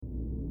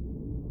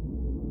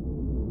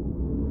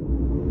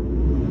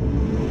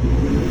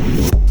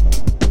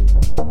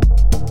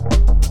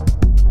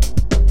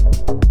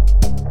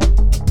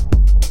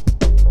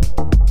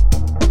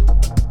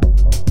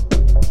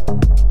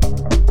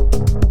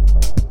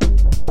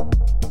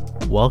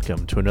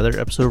Welcome to another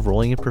episode of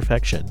Rolling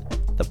Imperfection,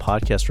 the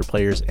podcast for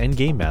players and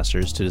game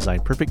masters to design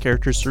perfect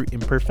characters through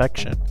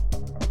imperfection.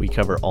 We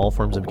cover all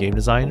forms of game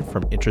design,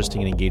 from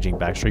interesting and engaging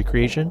backstory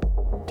creation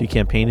to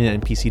campaign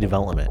and NPC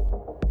development.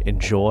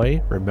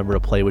 Enjoy, remember to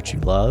play what you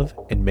love,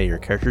 and may your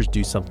characters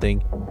do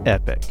something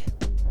epic.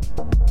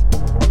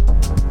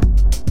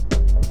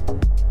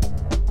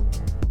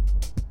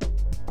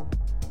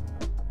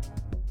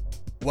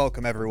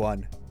 Welcome,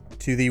 everyone,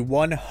 to the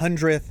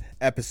 100th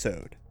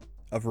episode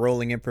of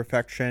Rolling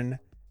Imperfection,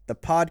 the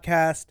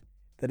podcast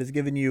that has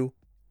given you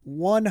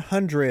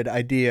 100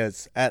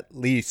 ideas at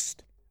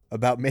least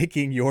about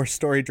making your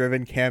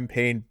story-driven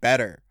campaign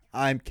better.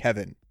 I'm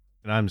Kevin.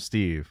 And I'm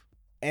Steve.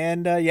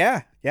 And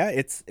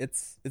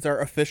it's our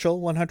official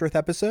 100th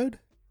episode.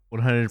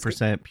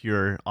 100%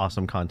 pure,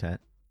 awesome content.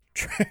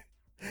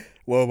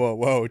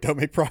 Whoa. Don't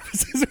make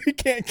promises we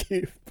can't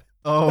keep.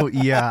 Oh,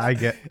 yeah, I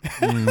get...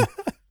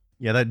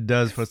 Yeah, that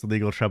does put us in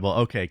legal trouble.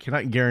 Okay,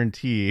 cannot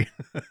guarantee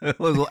a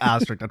little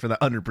asterisk after that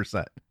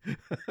 100%.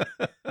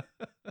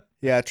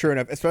 Yeah, true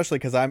enough. Especially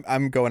because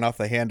I'm going off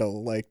the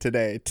handle like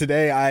today.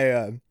 Today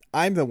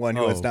I'm the one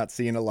who has not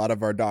seen a lot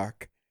of our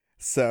doc.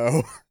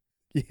 So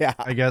yeah,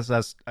 I guess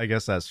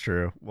that's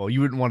true. Well,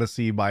 you wouldn't want to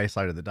see my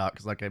side of the doc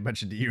because, like I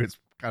mentioned to you, it's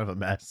kind of a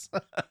mess.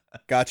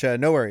 Gotcha.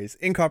 No worries.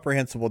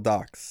 Incomprehensible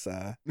docs.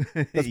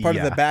 That's part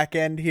of the back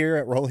end here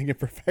at Rolling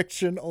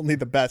Imperfection. Only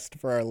the best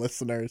for our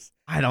listeners.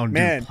 I don't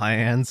do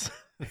plans.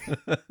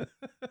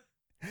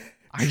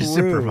 I just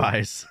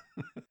improvise.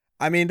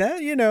 I mean,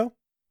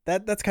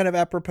 that's kind of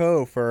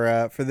apropos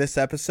for this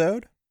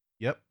episode.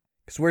 Yep.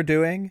 Because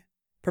we're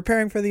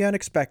preparing for the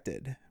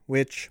unexpected,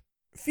 which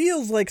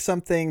feels like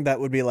something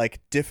that would be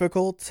like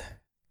difficult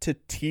to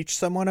teach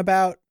someone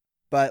about,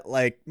 but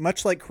like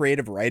much like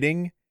creative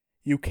writing,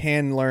 you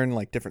can learn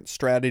like different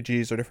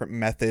strategies or different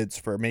methods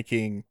for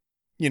making,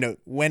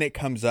 when it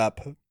comes up,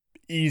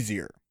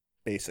 easier,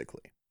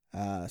 basically.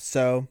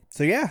 So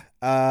today,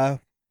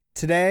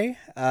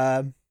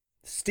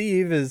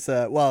 Steve is,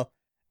 I'm going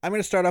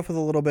to start off with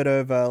a little bit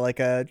of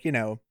kind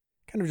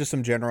of just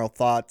some general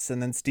thoughts,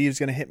 and then Steve's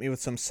going to hit me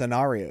with some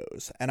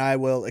scenarios, and I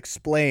will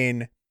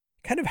explain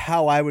kind of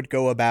how I would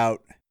go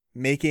about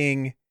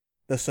making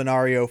the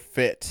scenario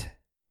fit,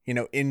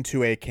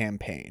 into a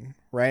campaign,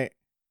 right?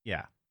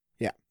 Yeah.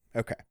 Yeah.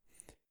 Okay.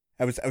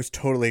 I was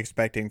totally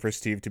expecting for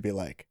Steve to be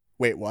like,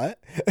 wait, what?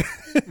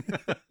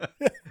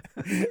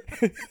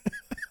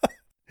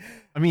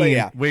 I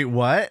mean, wait,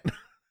 what?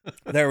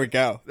 There we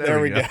go. There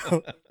we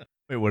go.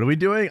 Wait, what are we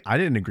doing? I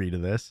didn't agree to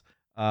this.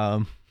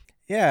 Things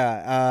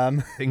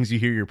you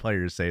hear your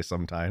players say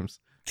sometimes.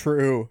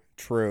 True.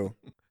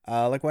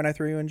 Like when I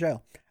threw you in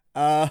jail.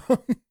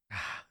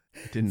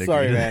 Didn't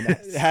Sorry, agree man. to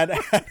this.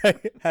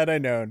 Had I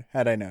known.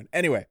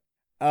 Anyway,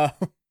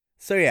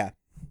 so yeah,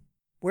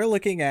 we're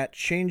looking at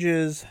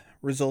changes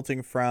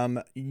resulting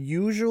from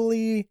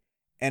usually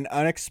an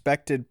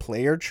unexpected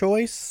player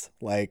choice.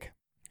 Like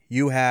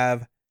you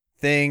have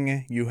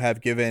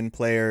given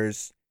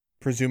players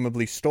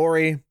presumably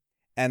story,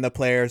 and the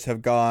players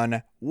have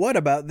gone, what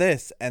about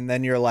this? And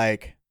then you're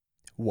like,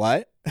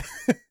 what?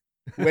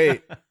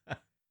 Wait,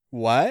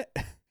 what?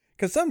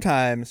 Because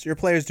sometimes your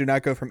players do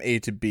not go from A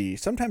to B.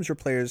 Sometimes your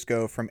players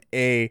go from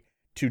A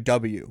to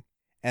W.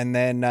 And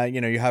then,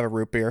 you have a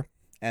root beer.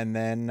 And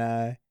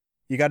then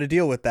you got to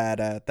deal with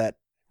that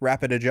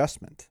rapid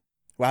adjustment.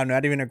 Wow,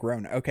 not even a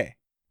groan. Okay.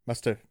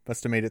 Must have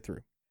made it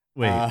through.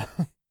 Wait,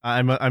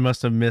 I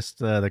must have missed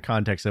the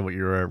context of what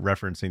you were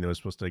referencing that was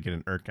supposed to get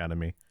an irk out of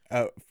me.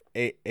 Oh,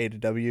 A to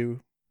W,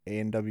 A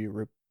and W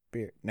root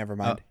beer. Never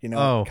mind.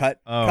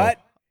 Cut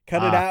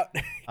it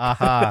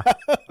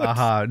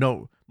out.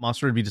 No,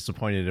 Monster would be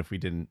disappointed if we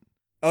didn't.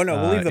 Oh no,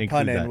 we'll leave the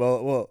pun in.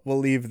 that. We'll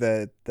leave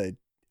the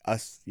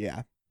us.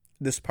 Yeah,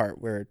 this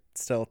part we're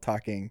still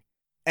talking.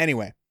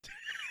 Anyway.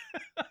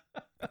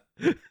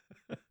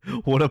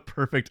 What a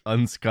perfect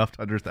unscuffed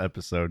 100th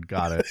episode.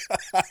 Got it.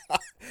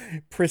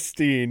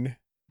 Pristine.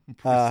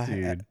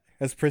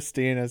 As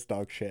pristine as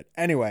dog shit.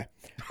 Anyway.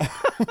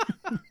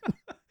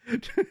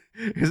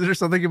 Is there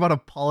something about a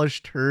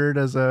polished turd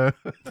as a...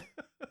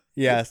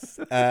 Yes,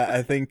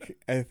 I think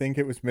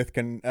it was Myth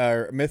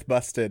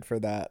Busted for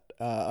that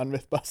on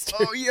Mythbusters.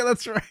 Oh yeah,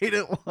 that's right,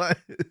 it was.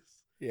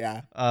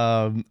 Yeah.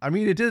 I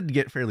mean, it did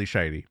get fairly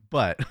shiny,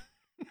 but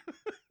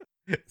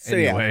so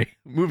anyway,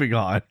 moving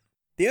on.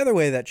 The other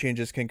way that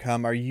changes can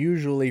come are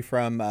usually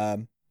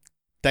from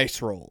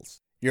dice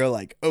rolls. You're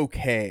like,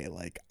 okay,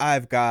 like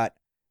I've got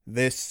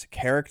this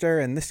character,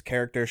 and this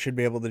character should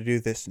be able to do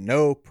this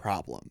no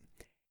problem.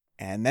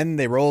 And then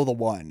they roll the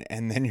 1,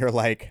 and then you're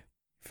like,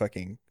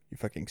 you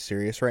fucking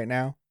serious right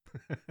now?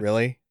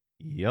 Really?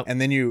 Yep.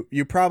 And then you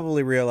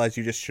probably realize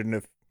you just shouldn't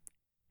have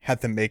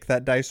had to make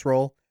that dice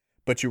roll,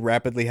 but you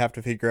rapidly have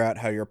to figure out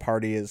how your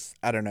party is,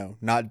 I don't know,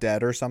 not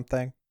dead or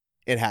something.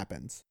 It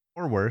happens.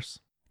 Or worse.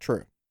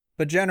 True.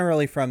 But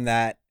generally from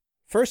that,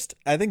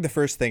 I think the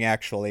first thing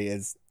actually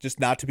is just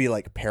not to be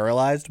like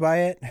paralyzed by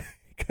it,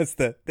 because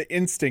the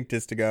instinct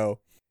is to go,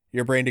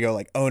 your brain to go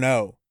like, oh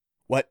no,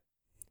 what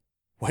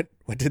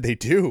did they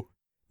do?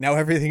 now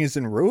everything is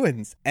in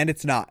ruins. And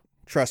it's not.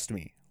 Trust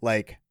me.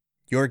 Like,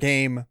 your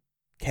game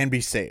can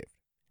be saved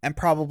and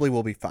probably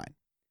will be fine.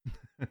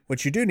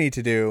 What you do need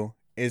to do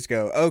is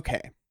go,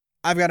 okay,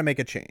 I've got to make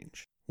a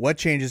change. What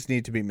changes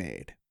need to be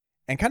made?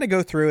 And kind of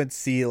go through and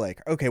see,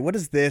 like, okay, what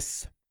does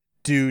this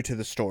do to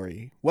the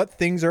story? What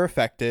things are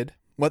affected?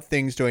 What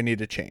things do I need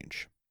to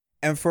change?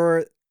 And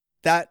for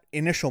that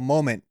initial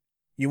moment,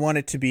 you want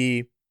it to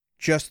be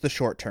just the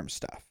short-term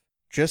stuff.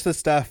 Just the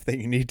stuff that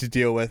you need to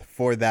deal with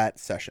for that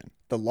session.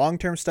 The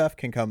long-term stuff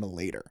can come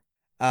later.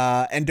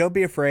 And don't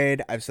be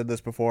afraid, I've said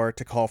this before,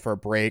 to call for a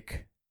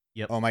break.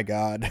 Yep. Oh my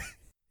God.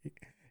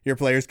 Your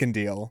players can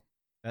deal.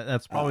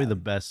 That's probably the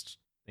best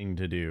thing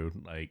to do.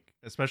 Like,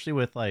 especially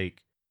with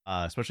like,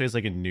 especially as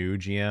like a new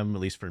GM,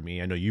 at least for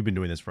me. I know you've been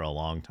doing this for a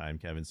long time,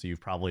 Kevin. So you've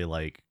probably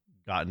like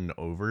gotten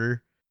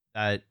over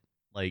that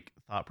like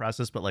thought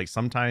process. But like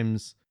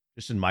sometimes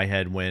just in my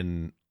head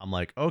when I'm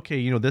like, okay,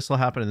 you know, this will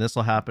happen and this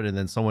will happen. And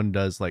then someone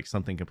does like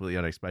something completely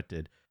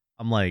unexpected.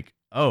 I'm like,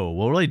 oh,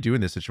 what will I do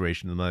in this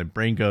situation? And my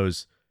brain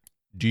goes,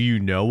 do you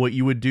know what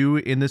you would do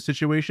in this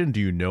situation? Do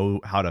you know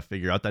how to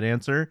figure out that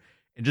answer?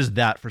 And just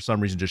that for some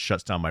reason just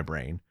shuts down my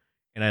brain.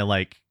 And I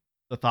like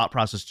the thought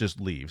process just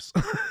leaves.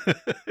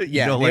 Yeah.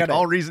 You know, like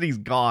all reasoning's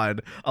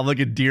gone. I'm like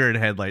a deer in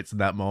headlights in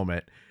that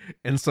moment.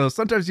 And so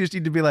sometimes you just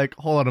need to be like,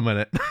 hold on a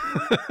minute.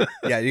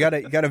 Yeah, you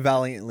gotta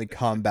valiantly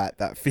combat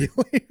that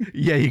feeling.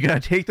 Yeah, you gotta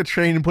take the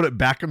train and put it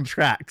back on the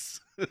tracks.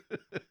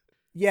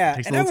 Yeah. It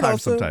takes a little time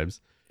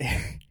sometimes.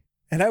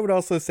 And I would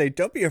also say,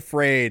 don't be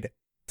afraid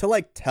to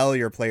like tell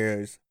your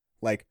players,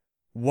 like,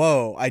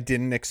 whoa, I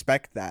didn't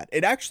expect that.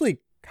 It actually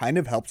kind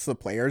of helps the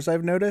players,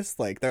 I've noticed.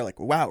 Like, they're like,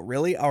 wow,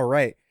 really? All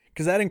right.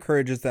 Because that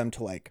encourages them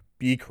to like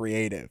be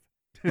creative.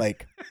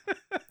 Like,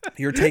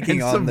 you're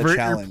taking on the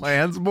challenge. Your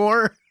plans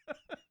more?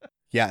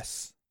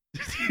 Yes.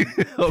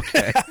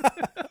 Okay.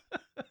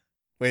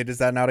 Wait, is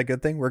that not a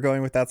good thing? We're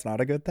going with that's not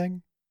a good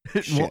thing?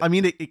 Well, I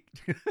mean,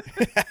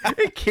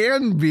 it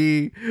can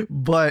be,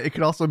 but it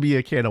could also be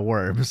a can of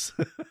worms.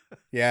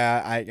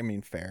 Yeah, I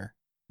mean, fair.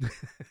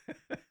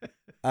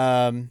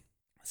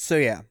 So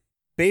yeah,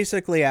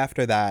 basically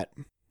after that,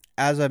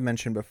 as I've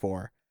mentioned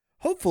before,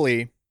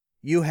 hopefully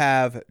you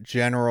have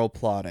general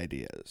plot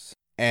ideas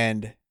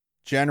and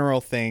general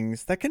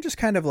things that can just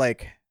kind of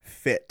like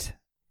fit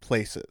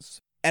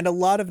places. And a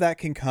lot of that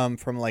can come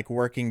from like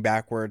working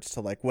backwards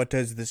to like, what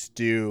does this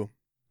do?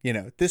 You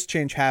know, this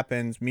change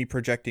happens, me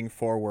projecting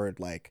forward,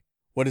 like,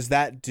 what does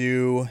that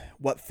do?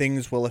 What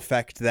things will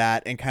affect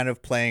that? And kind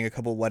of playing a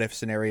couple what if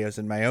scenarios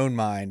in my own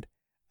mind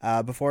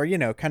before, you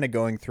know, kind of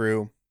going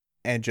through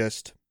and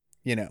just,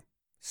 you know,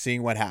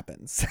 seeing what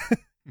happens.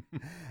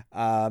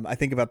 I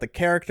think about the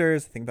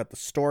characters, I think about the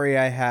story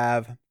I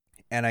have,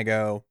 and I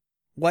go,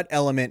 what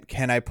element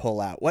can I pull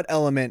out? What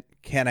element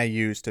can I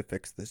use to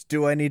fix this?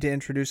 Do I need to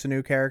introduce a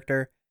new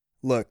character?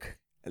 Look,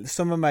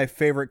 some of my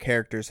favorite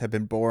characters have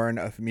been born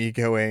of me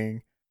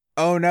going,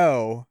 oh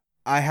no,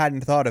 I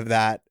hadn't thought of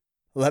that.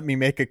 Let me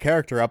make a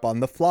character up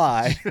on the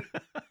fly.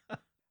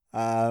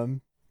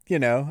 You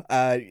know,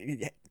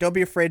 don't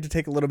be afraid to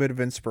take a little bit of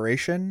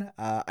inspiration.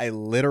 I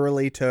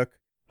literally took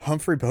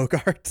Humphrey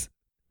Bogart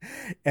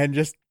and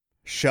just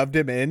shoved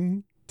him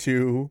in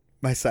to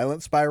my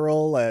Silent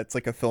Spiral. It's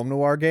like a film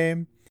noir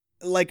game.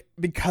 Like,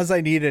 because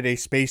I needed a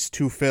space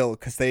to fill,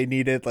 because they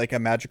needed like a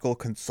magical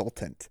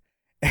consultant.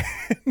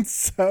 And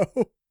so,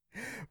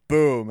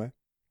 boom,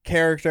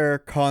 character,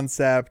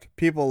 concept,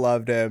 people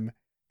loved him.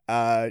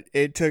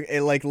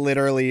 It like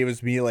literally it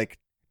was me like,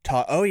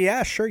 oh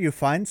yeah, sure, you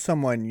find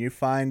someone, you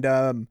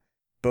find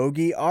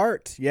Bogey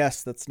Art.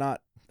 Yes, that's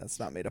not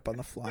made up on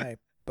the fly.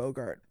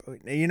 Bogart.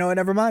 You know what,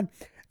 never mind.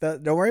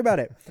 Don't worry about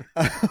it.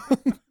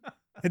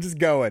 I'm just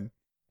going.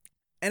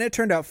 And it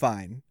turned out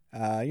fine.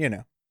 You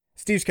know,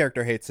 Steve's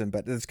character hates him,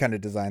 but it's kind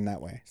of designed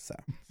that way, so.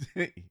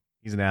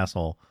 He's an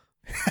asshole.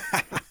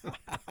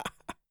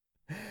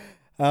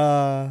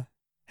 Hang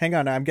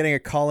on, I'm getting a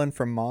call in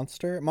from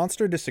Monster.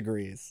 Monster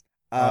disagrees.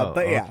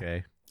 But yeah.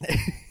 Okay.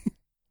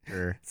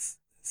 Sure.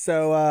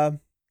 So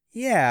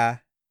yeah,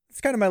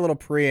 it's kind of my little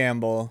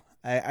preamble.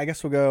 I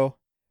guess we'll go.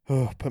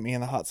 Oh, put me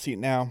in the hot seat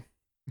now.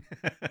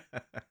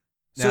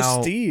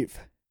 So Steve,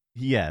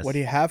 yes, what do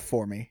you have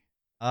for me?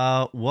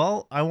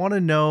 Well, I want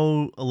to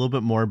know a little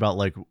bit more about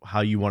like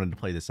how you wanted to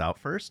play this out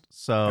first.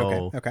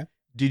 So okay.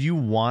 Did you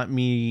want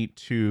me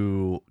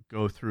to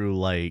go through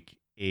like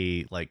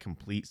a like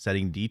complete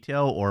setting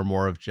detail, or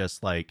more of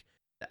just like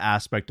the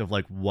aspect of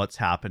like what's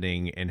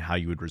happening and how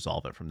you would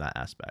resolve it from that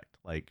aspect?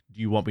 Like,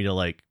 do you want me to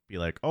like be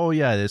like, oh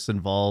yeah, this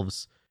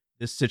involves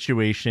this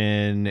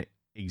situation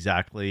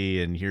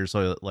exactly, and here's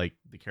like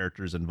the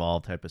characters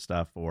involved type of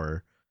stuff,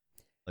 or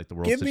like the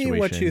world situation?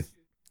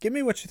 Give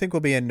me what you think will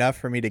be enough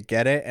for me to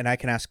get it, and I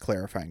can ask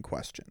clarifying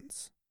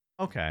questions.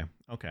 Okay.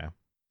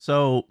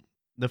 So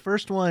the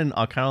first one,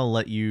 I'll kind of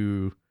let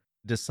you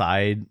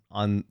decide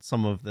on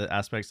some of the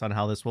aspects on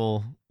how this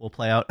will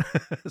play out.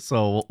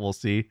 So we'll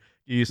see.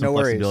 You use some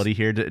flexibility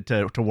here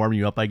to warm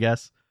you up, I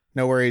guess.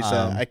 No worries.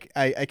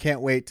 I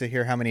can't wait to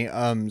hear how many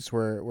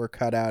were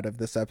cut out of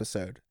this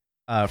episode.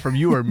 From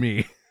you or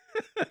me?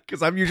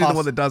 Because I'm usually the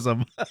one that does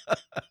them.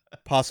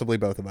 Possibly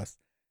both of us.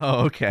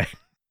 Oh, okay.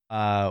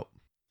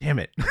 Damn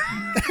it.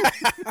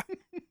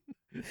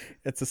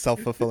 It's a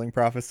self-fulfilling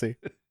prophecy.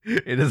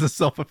 It is a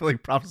self-fulfilling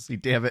prophecy,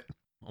 damn it.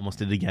 Almost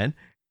did it again.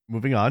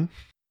 Moving on.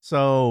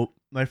 So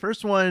my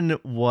first one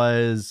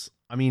was,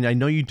 I mean, I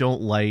know you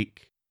don't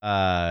like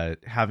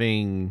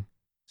having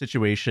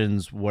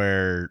situations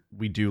where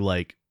we do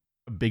like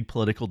a big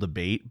political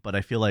debate, but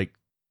I feel like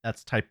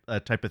that's a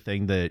type of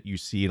thing that you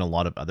see in a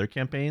lot of other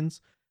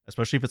campaigns,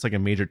 especially if it's like a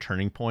major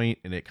turning point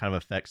and it kind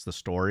of affects the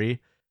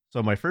story.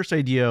 So my first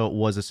idea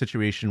was a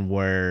situation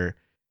where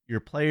your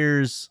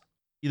players,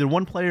 either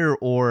one player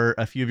or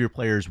a few of your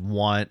players,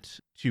 want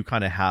to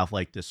kind of have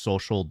like this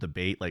social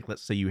debate. Like,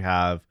 let's say you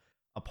have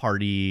a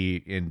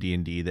party in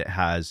D&D that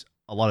has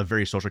a lot of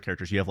very social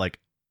characters. You have like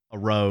a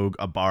rogue,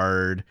 a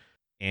bard,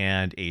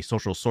 and a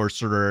social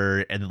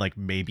sorcerer, and then like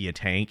maybe a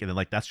tank, and then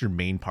like that's your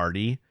main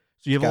party.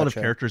 So you have a lot of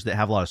characters that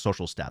have a lot of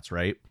social stats,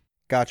 right?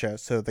 Gotcha.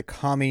 So the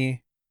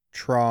Kami,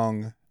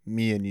 Trong,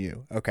 me, and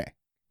you. Okay.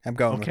 I'm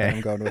going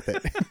with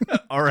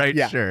it. All right,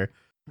 yeah. Sure.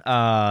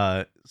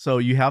 So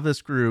you have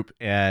this group,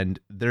 and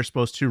they're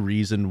supposed to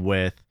reason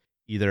with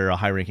either a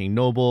high-ranking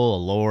noble,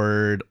 a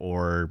lord,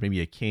 or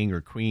maybe a king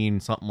or queen,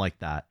 something like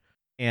that.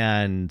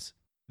 And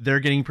they're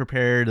getting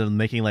prepared and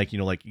making like,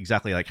 like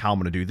exactly like how I'm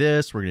going to do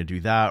this. We're going to do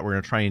that. We're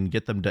going to try and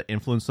get them to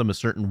influence them a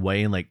certain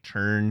way and like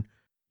turn,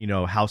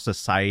 how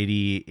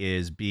society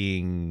is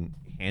being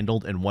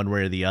handled in one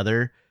way or the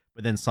other.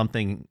 But then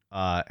something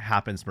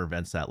happens to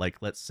prevent that. Like,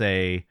 let's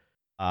say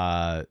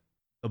the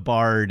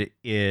bard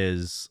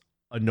is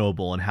a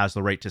noble and has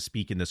the right to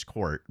speak in this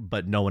court,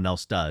 but no one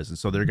else does. And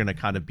so they're going to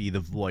kind of be the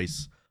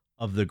voice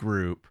of the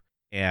group,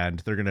 and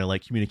they're going to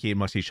like communicate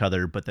amongst each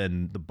other. But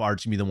then the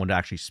bard's going to be the one to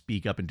actually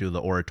speak up and do the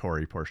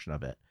oratory portion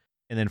of it.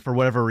 And then for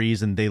whatever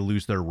reason, they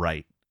lose their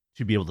right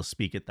to be able to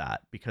speak at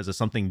that because of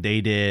something they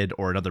did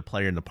or another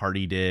player in the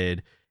party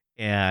did.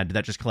 And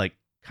that just like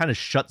kind of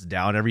shuts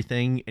down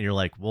everything. And you're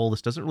like, well,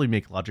 this doesn't really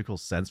make logical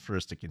sense for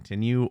us to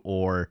continue.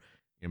 Or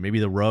maybe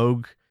the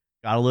rogue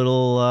got a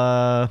little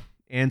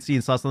antsy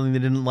and saw something they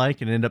didn't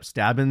like and ended up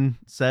stabbing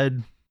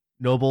said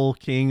noble,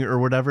 king, or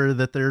whatever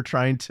that they're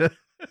trying to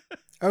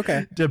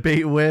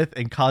debate with,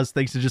 and cause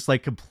things to just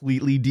like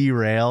completely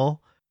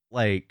derail.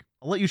 Like,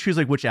 I'll let you choose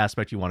like which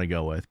aspect you want to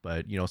go with,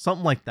 but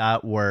something like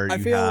that where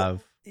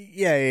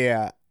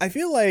Yeah. I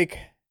feel like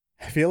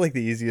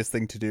the easiest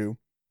thing to do,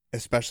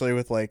 especially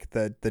with like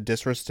the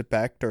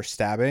disrespect or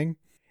stabbing,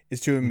 is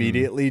to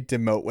immediately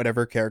demote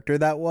whatever character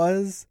that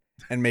was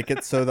and make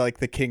it so that like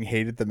the king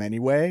hated them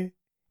anyway,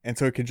 and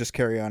so it could just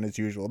carry on as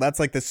usual. That's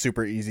like the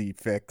super easy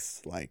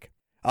fix. Like,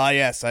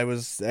 yes,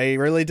 I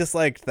really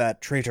disliked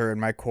that traitor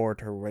in my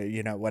court, or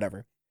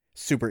whatever.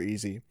 Super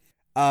easy.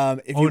 I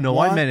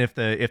meant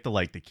if the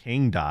like the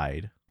king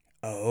died.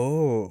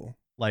 Oh.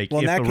 Like,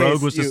 well, if the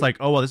rogue was just like,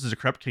 oh, well, this is a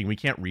corrupt king, we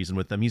can't reason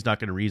with him, he's not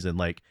going to reason.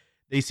 Like,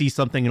 they see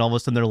something and all of a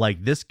sudden they're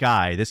like, this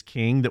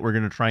king that we're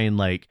going to try and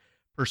like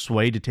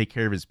persuade to take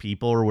care of his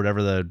people or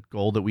whatever the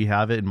goal that we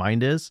have in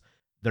mind is,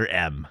 they're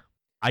M.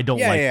 I don't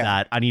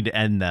that. I need to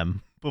end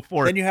them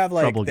before then you have,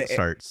 like, trouble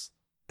starts.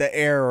 The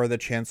heir or the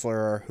chancellor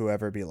or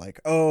whoever be like,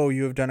 oh,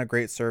 you have done a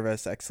great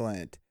service.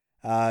 Excellent.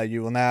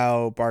 You will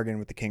now bargain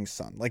with the king's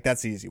son. Like,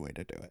 that's the easy way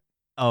to do it.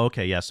 Oh,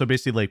 okay. Yeah. So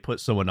basically like put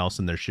someone else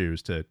in their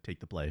shoes to take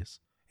the place.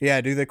 Yeah,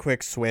 do the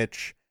quick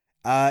switch.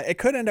 It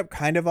could end up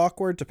kind of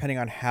awkward depending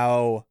on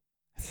how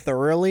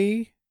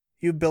thoroughly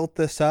you built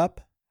this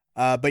up.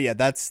 But yeah,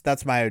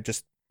 that's my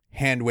just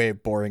hand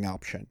wave boring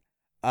option.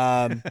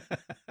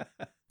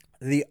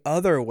 The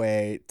other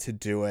way to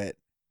do it,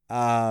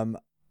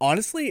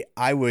 honestly,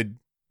 I would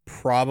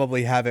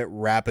probably have it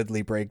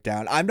rapidly break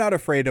down. I'm not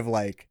afraid of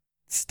like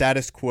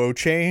status quo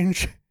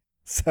change.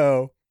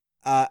 So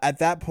at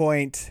that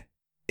point,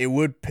 it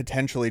would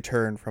potentially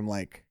turn from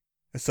like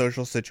a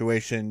social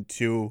situation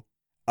to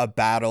a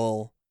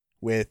battle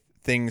with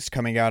things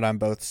coming out on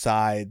both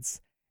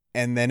sides.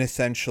 And then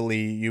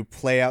essentially you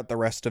play out the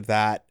rest of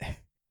that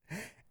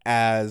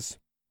as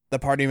the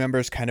party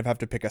members kind of have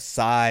to pick a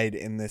side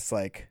in this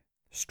like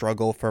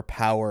struggle for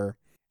power.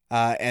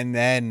 And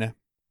then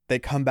they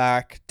come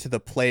back to the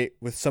plate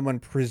with someone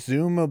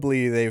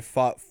presumably they've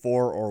fought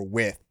for or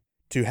with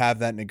to have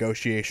that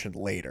negotiation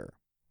later.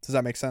 Does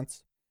that make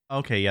sense?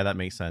 Okay, yeah, that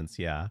makes sense.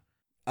 Yeah.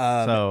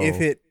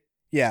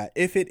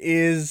 If it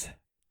is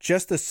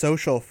just a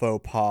social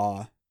faux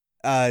pas,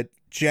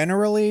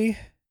 generally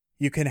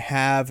you can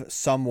have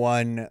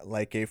someone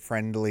like a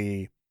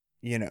friendly,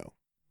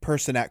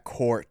 person at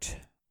court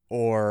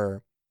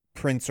or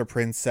prince or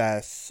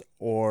princess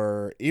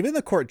or even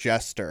the court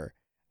jester,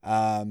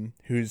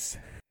 who's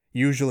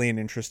usually an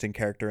interesting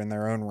character in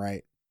their own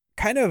right,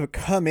 kind of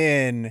come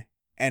in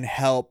and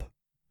help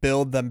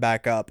build them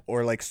back up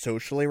or like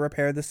socially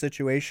repair the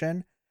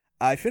situation.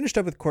 I finished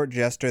up with court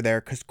jester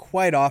there because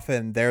quite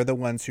often they're the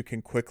ones who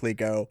can quickly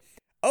go,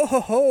 oh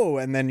ho ho,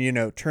 and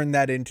then, turn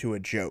that into a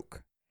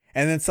joke.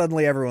 And then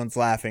suddenly everyone's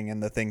laughing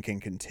and the thing can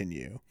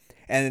continue.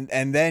 And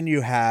then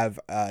you have,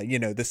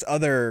 this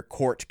other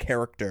court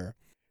character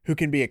who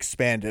can be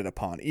expanded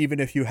upon, even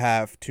if you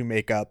have to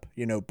make up,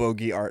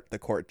 Bogey Art, the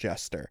court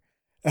jester.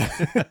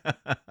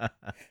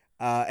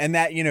 And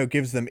that,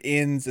 gives them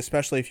ins,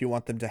 especially if you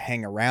want them to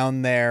hang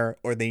around there,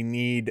 or they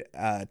need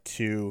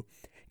to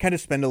kind of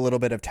spend a little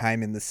bit of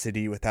time in the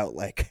city without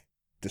like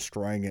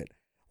destroying it,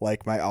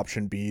 like my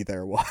option B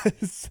there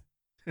was.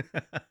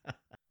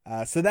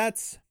 So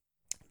that's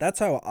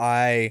how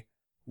I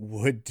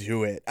would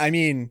do it. I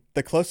mean,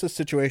 the closest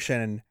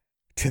situation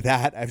to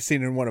that I've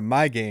seen in one of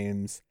my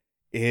games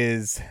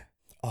is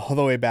all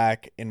the way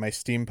back in my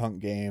steampunk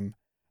game,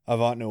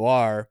 Avant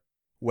Noir,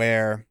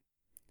 where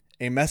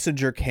a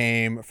messenger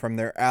came from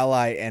their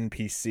ally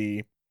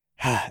NPC,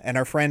 and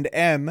our friend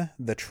M,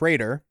 the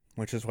traitor,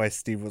 which is why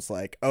Steve was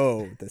like,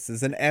 oh, this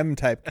is an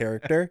M-type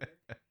character,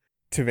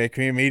 to make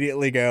me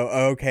immediately go,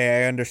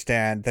 okay, I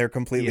understand. They're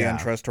completely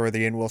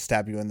untrustworthy and will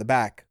stab you in the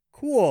back.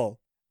 Cool.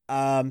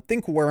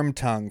 Think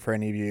Wormtongue for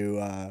any of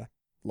you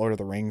Lord of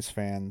the Rings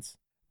fans.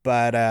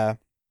 But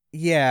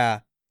yeah,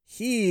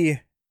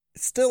 he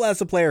still as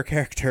a player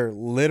character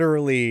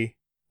literally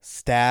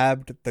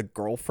stabbed the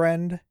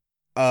girlfriend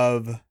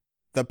of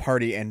the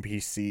party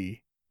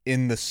NPC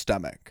in the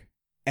stomach.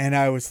 And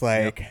I was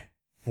like,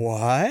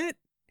 what?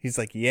 He's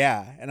like,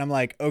 yeah. And I'm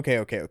like,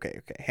 okay.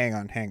 Hang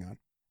on.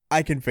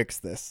 I can fix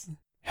this.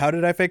 How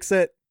did I fix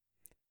it?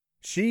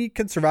 She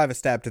can survive a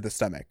stab to the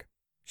stomach.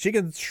 She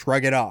can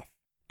shrug it off.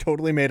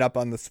 Totally made up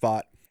on the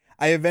spot.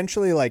 I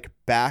eventually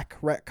back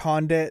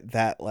retconned it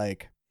that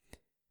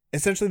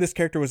essentially this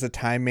character was a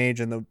time mage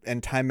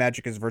and time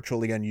magic is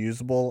virtually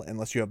unusable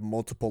unless you have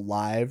multiple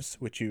lives,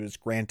 which he was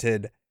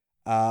granted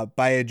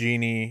by a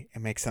genie.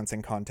 It makes sense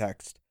in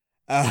context.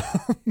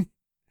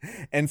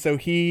 And so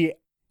he,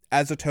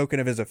 as a token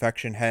of his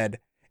affection, had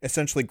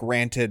essentially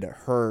granted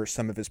her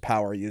some of his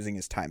power using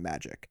his time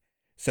magic.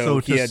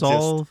 So to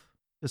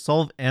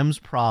solve M's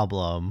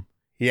problem,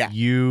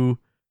 you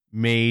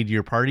made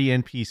your party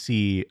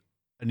NPC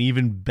an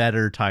even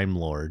better Time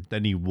Lord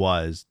than he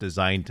was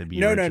designed to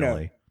be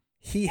originally. No.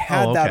 He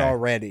had that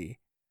already.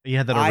 He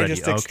had that already. I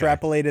just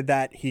extrapolated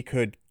that he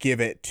could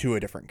give it to a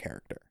different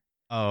character.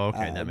 Oh,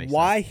 okay. That makes sense.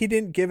 Why he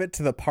didn't give it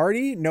to the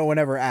party, no one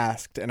ever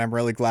asked, and I'm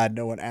really glad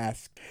no one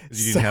asked.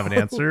 You didn't have an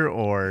answer,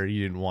 or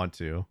you didn't want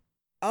to?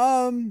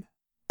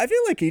 I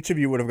feel like each of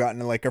you would have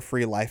gotten a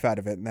free life out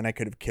of it, and then I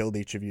could have killed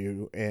each of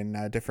you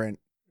in different,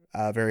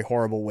 very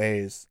horrible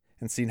ways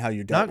and seen how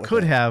you dealt with it. Not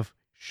could have,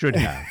 should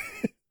have.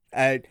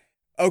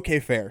 Okay,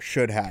 fair.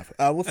 Should have.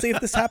 We'll see if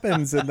this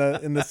happens in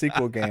the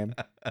sequel game.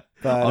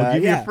 But I'll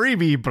give you a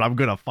freebie, but I'm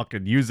gonna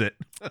fucking use it.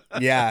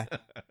 Yeah,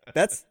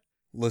 that's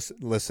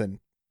listen.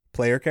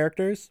 Player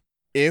characters,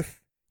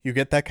 if you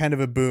get that kind of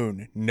a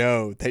boon,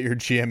 know that your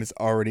GM is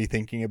already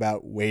thinking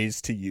about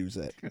ways to use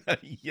it.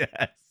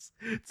 Yes,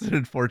 it's an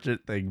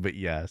unfortunate thing, but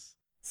yes.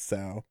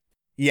 So,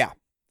 yeah.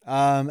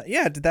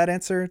 Did that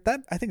answer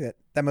that? I think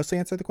that mostly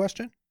answered the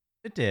question.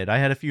 It did. I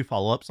had a few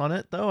follow-ups on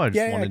it, though. I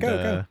just wanted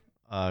to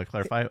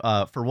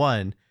clarify. For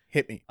one,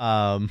 hit me.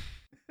 The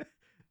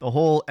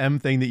whole M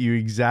thing that you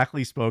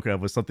exactly spoke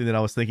of was something that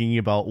I was thinking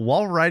about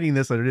while writing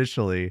this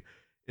initially,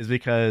 is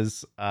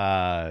because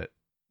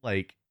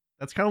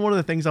that's kind of one of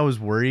the things I was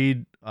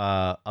worried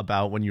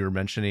about when you were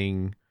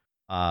mentioning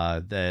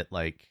that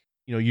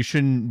you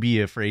shouldn't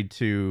be afraid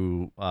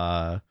to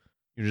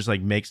just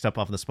make stuff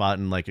off the spot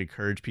and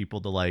encourage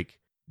people to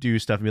do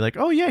stuff and be like,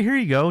 oh yeah, here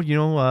you go,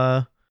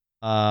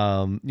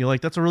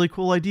 that's a really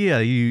cool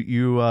idea,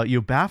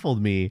 you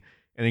baffled me,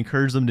 and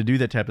encourage them to do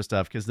that type of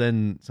stuff, because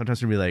then sometimes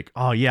they'll be like,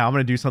 oh yeah, I'm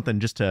gonna do something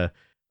just to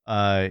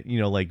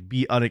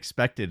be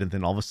unexpected, and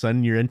then all of a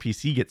sudden your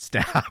NPC gets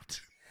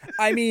stabbed.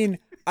 I mean,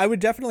 I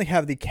would definitely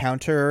have the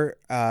counter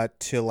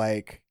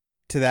to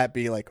that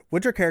be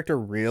would your character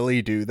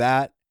really do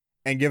that?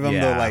 And give them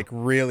the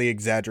really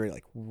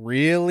exaggerate,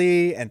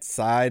 really, and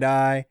side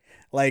eye.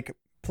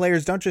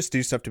 Players don't just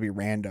do stuff to be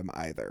random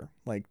either.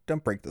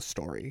 Don't break the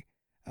story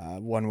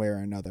one way or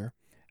another.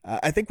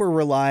 I think we're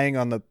relying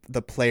on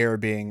the player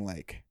being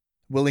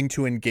willing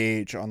to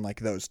engage on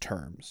those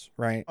terms,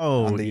 right?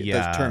 Oh, on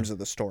those terms of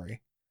the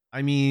story.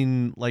 I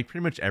mean, pretty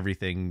much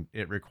everything,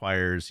 it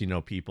requires,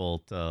 people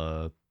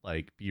to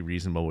be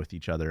reasonable with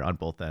each other on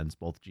both ends,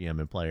 both GM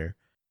and player,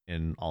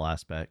 in all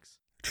aspects.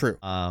 True.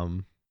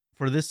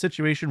 For this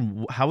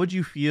situation, how would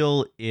you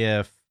feel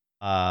if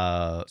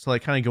kind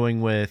of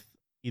going with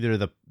either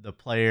the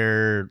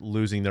player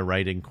losing their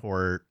right in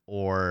court,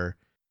 or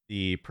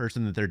the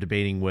person that they're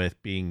debating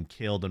with being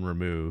killed and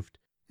removed?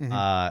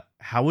 Mm-hmm.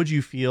 How would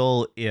you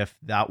feel if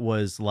that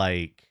was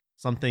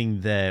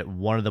something that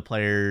one of the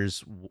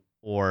players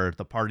or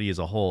the party as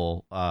a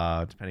whole,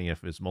 depending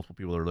if it's multiple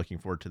people that are looking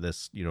forward to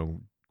this,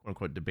 quote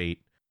unquote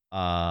debate,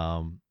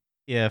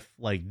 if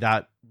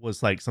that was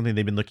something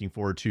they've been looking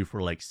forward to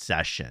for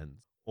sessions,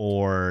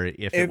 or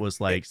if it was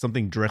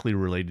something directly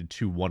related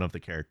to one of the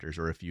characters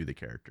or a few of the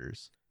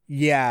characters?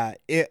 Yeah,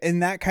 in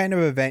that kind of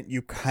event,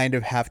 you kind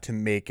of have to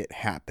make it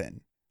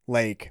happen.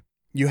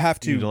 You have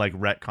to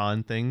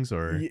retcon things,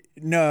 or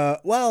no?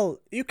 Well,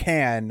 you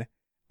can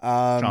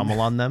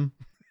Shyamalan them.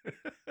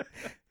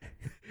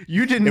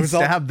 You didn't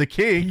stab the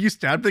king. You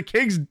stabbed the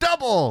king's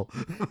double.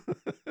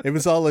 It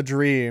was all a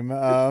dream.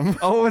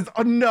 No.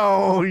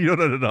 No.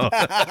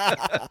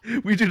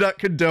 We do not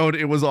condone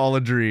it was all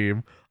a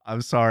dream.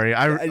 I'm sorry.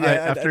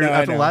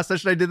 After the last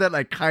session I did that,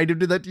 I kind of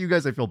did that to you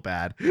guys. I feel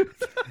bad.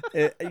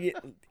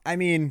 I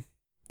mean,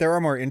 there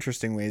are more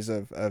interesting ways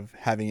of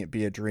having it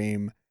be a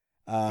dream.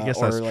 I guess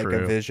or that's like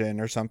true. A vision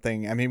or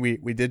something. I mean,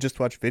 we did just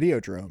watch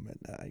Videodrome,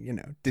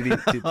 and did he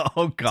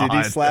oh God. Did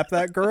he slap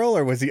that girl,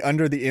 or was he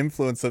under the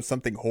influence of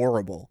something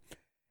horrible?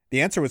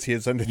 The answer was he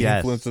was under the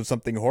influence of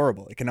something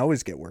horrible. It can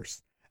always get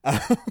worse.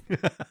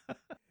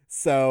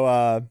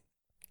 So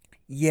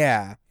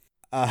yeah.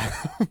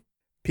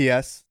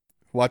 P.S.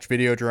 Watch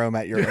Videodrome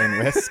at your own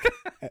risk.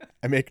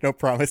 I make no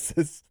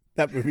promises.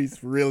 That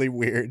movie's really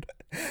weird.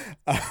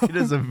 It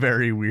is a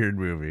very weird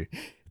movie.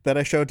 That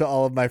I showed to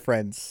all of my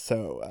friends.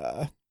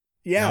 So,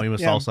 yeah. Now we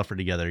must all suffer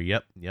together.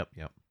 Yep. Yeah.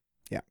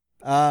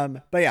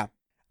 But yeah.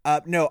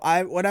 No,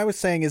 what I was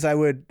saying is I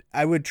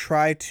would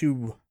try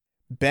to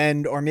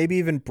bend or maybe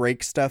even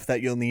break stuff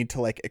that you'll need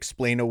to like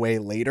explain away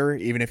later,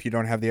 even if you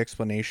don't have the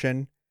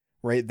explanation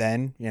right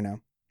then.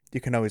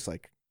 You can always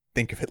like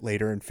think of it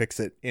later and fix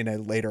it in a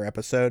later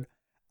episode.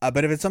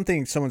 But if it's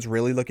something someone's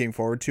really looking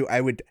forward to,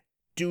 I would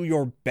do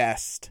your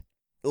best,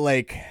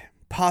 like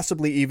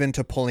possibly even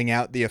to pulling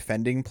out the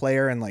offending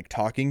player and like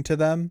talking to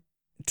them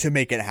to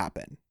make it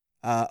happen.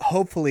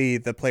 Hopefully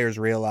the players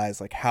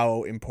realize like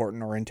how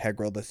important or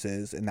integral this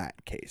is in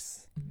that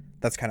case.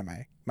 That's kind of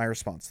my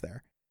response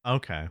there.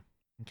 Okay.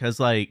 Because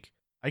like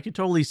I could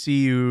totally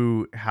see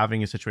you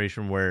having a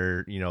situation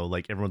where,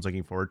 like everyone's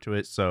looking forward to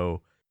it.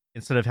 So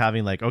instead of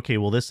having like, okay,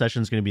 well, this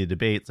session is going to be a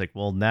debate. It's like,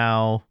 well,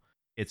 now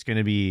it's going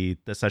to be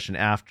the session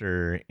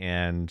after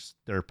and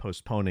they're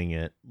postponing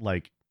it.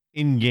 Like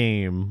in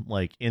game,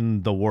 like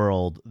in the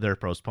world, they're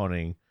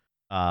postponing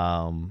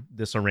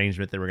this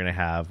arrangement that we're going to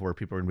have where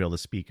people are going to be able to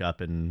speak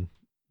up and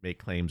make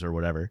claims or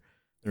whatever.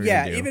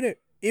 Yeah, even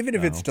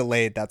if it's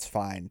delayed, that's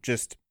fine.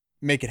 Just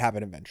make it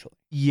happen eventually.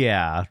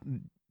 Yeah,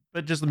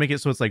 but just make it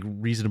so it's like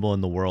reasonable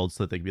in the world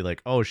so that they can be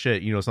like, oh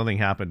shit, something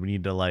happened. We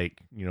need to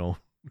like,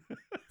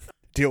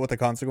 deal with the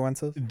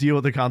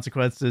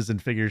consequences.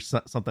 And figure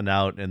something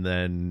out, and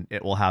then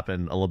it will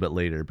happen a little bit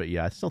later. But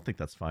yeah, I still think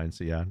that's fine.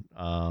 So yeah,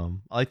 I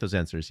like those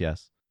answers.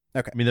 Yes.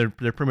 Okay. I mean, they're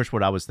pretty much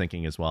what I was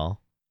thinking as well.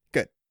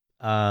 Good.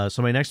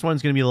 So my next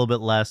one's going to be a little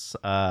bit less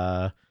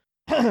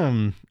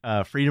freedom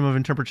of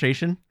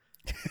interpretation.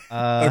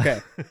 Okay.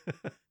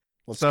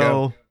 Let's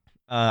go.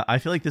 I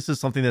feel like this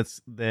is something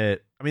this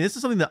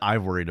is something that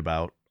I've worried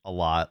about a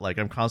lot. Like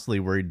I'm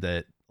constantly worried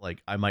that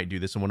like I might do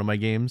this in one of my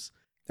games.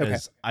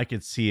 Because I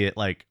could see it,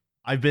 like,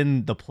 I've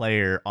been the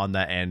player on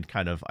that end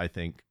kind of, I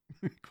think,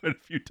 quite a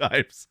few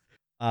times.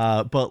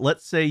 But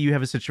let's say you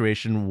have a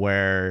situation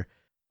where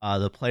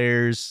the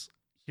players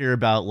hear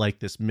about, like,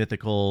 this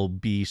mythical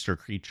beast or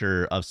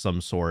creature of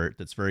some sort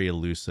that's very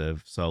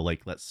elusive. So,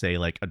 like, let's say,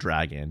 like, a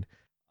dragon,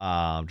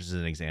 just as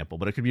an example.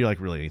 But it could be, like,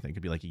 really anything. It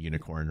could be, like, a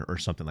unicorn or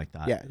something like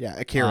that. Yeah,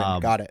 a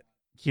Kieran. Got it.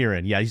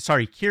 Kieran, yeah,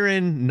 sorry,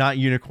 Kieran, not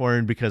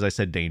unicorn because I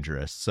said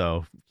dangerous.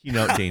 So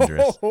keynote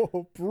dangerous.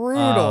 Oh,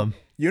 brutal.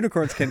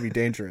 Unicorns can be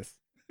dangerous.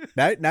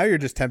 Now you're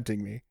just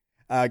tempting me.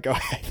 Go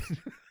ahead.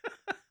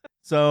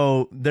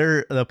 So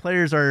the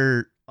players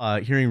are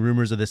hearing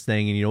rumors of this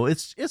thing, and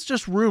it's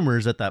just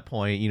rumors at that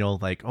point.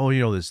 Like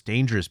this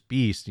dangerous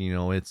beast.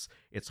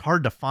 It's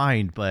hard to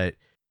find, but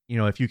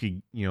if you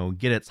could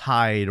get its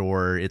hide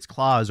or its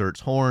claws or its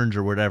horns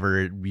or whatever,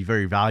 it'd be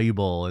very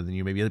valuable. And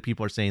then maybe other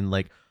people are saying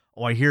like,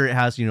 oh, I hear it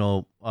has,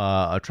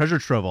 a treasure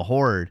trove, a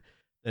hoard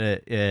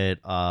that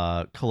it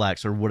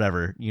collects or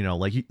whatever,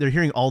 like they're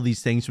hearing all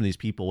these things from these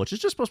people, which is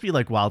just supposed to be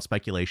like wild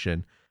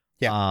speculation.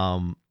 Yeah.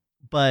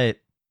 But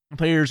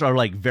players are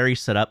like very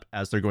set up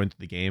as they're going through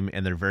the game,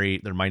 and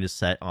their mind is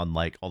set on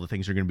like all the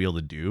things they're going to be able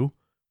to do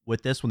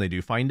with this when they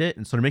do find it.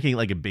 And so they're making it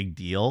like a big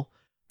deal.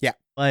 Yeah.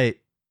 But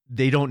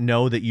they don't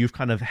know that you've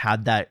kind of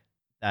had that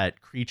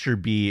creature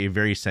be a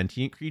very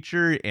sentient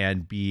creature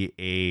and be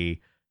a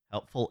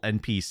helpful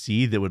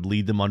NPC that would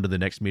lead them onto the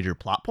next major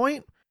plot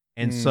point.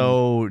 And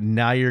so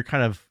now you're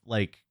kind of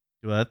like,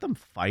 do I let them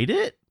fight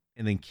it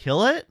and then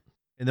kill it?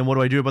 And then what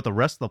do I do about the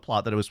rest of the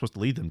plot that it was supposed to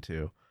lead them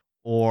to?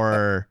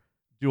 Or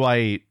do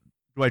I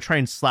try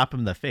and slap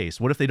them in the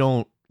face? What if they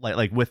don't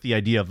like with the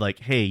idea of like,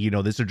 hey,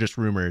 these are just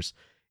rumors.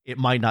 It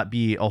might not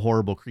be a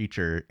horrible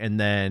creature. And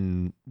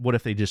then what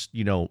if they just,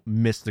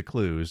 miss the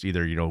clues,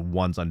 either,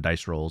 ones on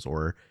dice rolls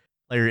or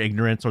player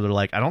ignorance, or they're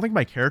like, I don't think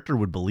my character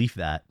would believe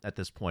that at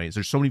this point.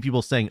 There's so many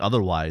people saying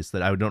otherwise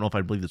that I don't know if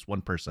I'd believe this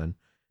one person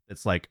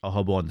that's like a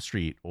hobo on the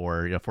street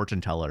or a fortune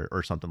teller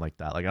or something like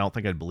that. Like, I don't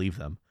think I'd believe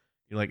them.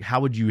 Like,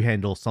 how would you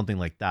handle something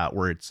like that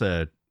where it's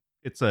a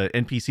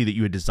NPC that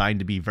you had designed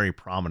to be very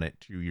prominent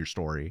to your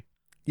story?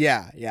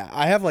 Yeah.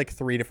 I have like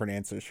 3 different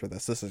answers for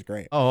this. This is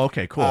great. Oh,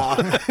 okay, cool.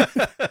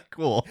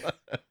 Cool.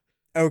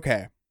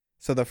 Okay.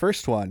 So the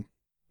first one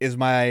is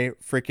my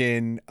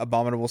freaking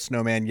Abominable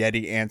Snowman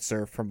Yeti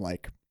answer from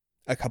like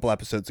a couple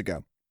episodes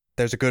ago.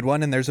 There's a good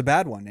one and there's a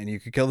bad one, and you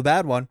could kill the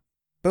bad one.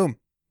 Boom.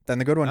 Then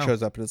the good one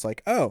shows up and it's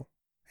like, oh,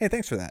 hey,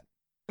 thanks for that.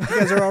 You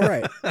guys are all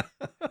right.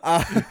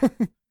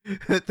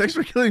 Thanks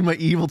for killing my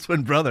evil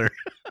twin brother.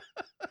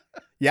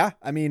 Yeah,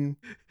 I mean,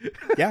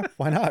 yeah,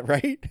 why not,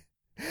 right?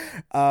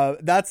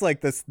 That's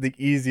like the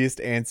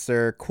easiest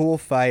answer. Cool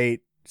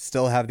fight,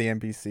 still have the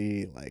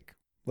NPC. Like,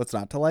 what's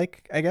not to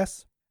like, I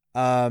guess.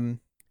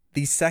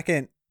 The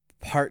second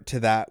part to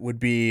that would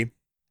be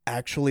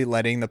actually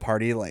letting the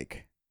party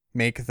like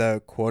make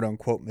the quote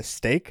unquote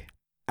mistake,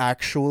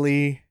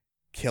 actually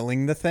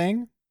killing the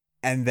thing,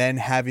 and then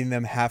having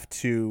them have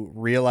to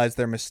realize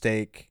their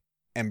mistake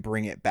and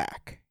bring it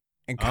back,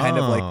 and kind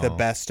of like the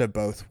best of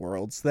both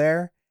worlds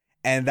there.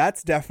 And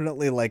that's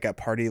definitely like a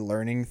party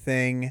learning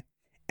thing.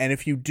 And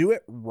if you do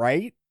it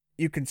right,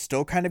 you can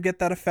still kind of get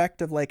that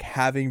effect of like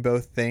having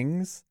both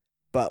things,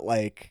 but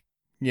like,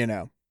 you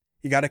know,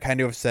 you got to kind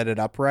of set it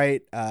up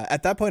right.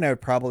 At that point, I would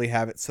probably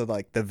have it so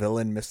like the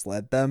villain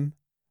misled them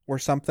or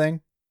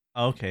something.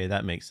 Okay,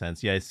 that makes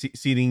sense. Yeah,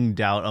 seeding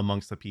doubt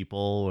amongst the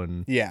people,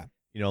 and Yeah,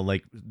 you know,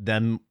 like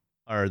them,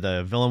 or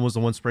the villain was the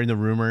one spreading the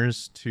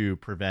rumors to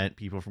prevent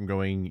people from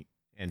going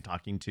and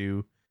talking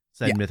to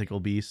said mythical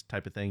beast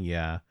type of thing.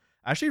 Yeah,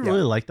 I actually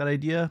really like that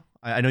idea.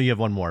 I know you have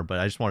one more, but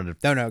I just wanted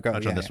to go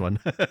touch on this one.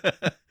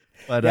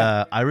 But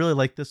I really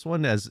like this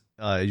one, as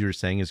you were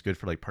saying, is good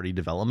for like party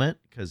development,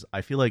 because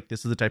I feel like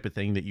this is the type of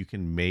thing that you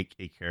can make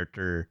a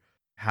character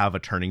have a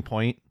turning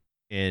point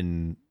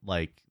in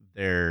like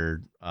their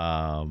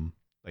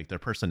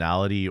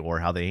personality, or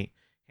how they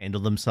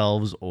handle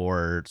themselves,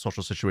 or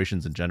social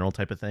situations in general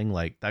type of thing.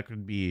 Like that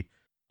could be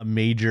a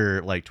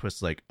major like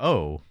twist, like,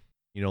 oh,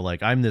 you know,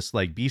 like I'm this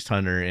like beast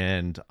hunter,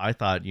 and I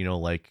thought, you know,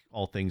 like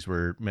all things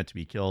were meant to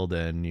be killed,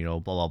 and, you know,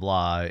 blah, blah,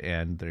 blah.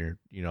 And they're,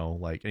 you know,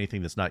 like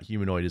anything that's not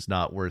humanoid is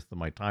not worth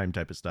my time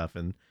type of stuff.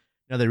 And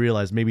now they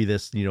realize maybe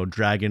this, you know,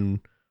 dragon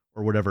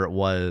or whatever it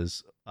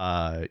was,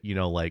 you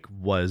know, like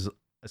was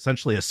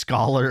essentially a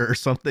scholar or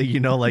something, you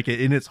know, like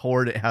in its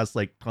hoard, it has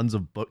like tons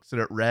of books that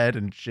it read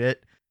and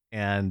shit.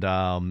 And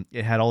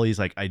it had all these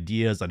like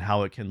ideas on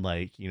how it can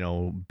like, you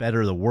know,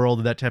 better the world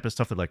and that type of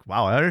stuff. They're like,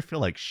 wow, I feel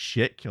like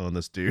shit killing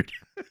this dude.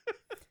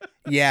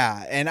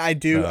 yeah, and I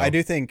do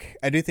think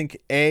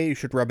you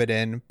should rub it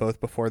in both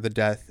before the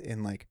death,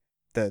 in like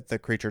the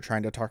creature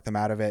trying to talk them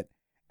out of it,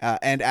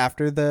 and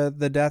after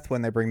the death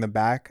when they bring them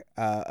back,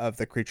 of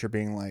the creature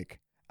being like,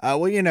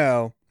 well, you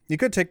know, you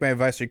could take my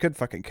advice, or you could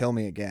fucking kill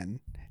me again,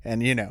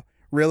 and, you know,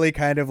 really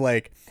kind of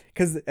like,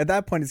 because at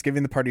that point it's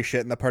giving the party shit,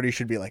 and the party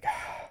should be like,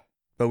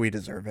 but we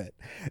deserve it.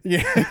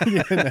 Yeah,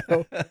 you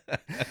know.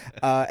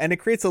 And it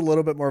creates a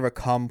little bit more of a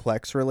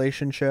complex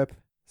relationship.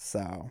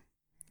 So,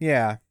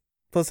 yeah.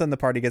 Plus, then the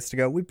party gets to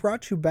go, we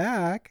brought you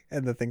back.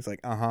 And the thing's like,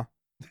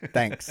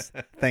 thanks.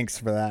 Thanks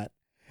for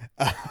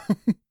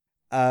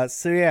that.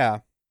 So, yeah.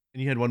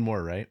 And you had one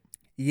more, right?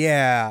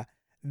 Yeah.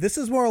 This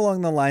is more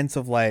along the lines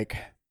of like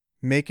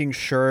making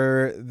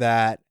sure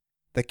that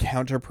the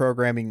counter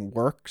programming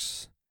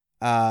works.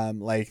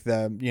 Like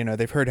you know,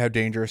 they've heard how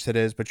dangerous it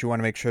is, but you want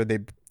to make sure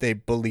they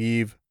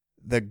believe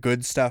the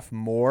good stuff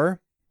more,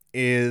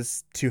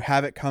 is to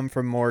have it come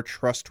from more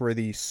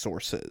trustworthy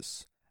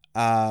sources.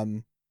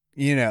 You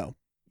know,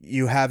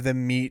 you have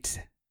them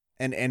meet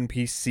an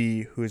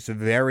NPC who's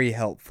very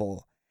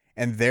helpful,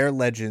 and their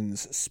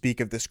legends speak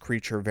of this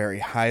creature very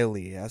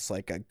highly as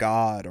like a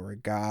god or a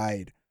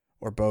guide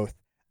or both.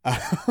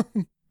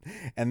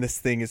 And this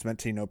thing is meant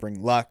to, you know,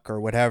 bring luck or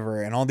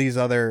whatever, and all these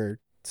other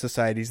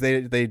societies,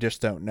 they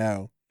just don't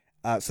know.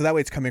 So that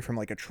way it's coming from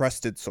like a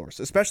trusted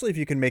source, especially if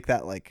you can make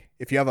that, like,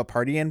 if you have a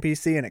party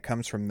NPC and it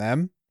comes from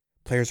them,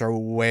 players are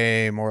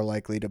way more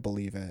likely to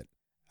believe it.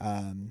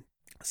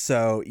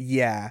 So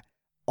yeah.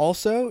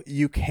 Also,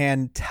 you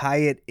can tie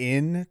it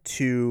in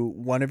to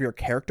one of your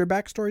character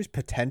backstories,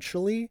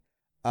 potentially.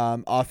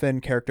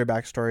 Often character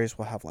backstories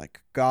will have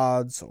like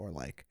gods or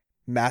like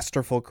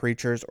masterful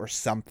creatures or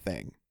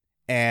something.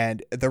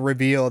 And the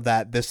reveal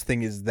that this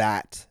thing is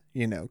that,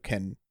 you know,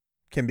 can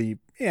be,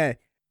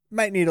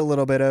 might need a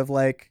little bit of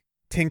like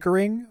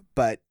tinkering,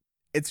 but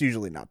it's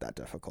usually not that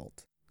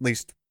difficult. At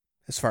least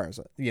as far as,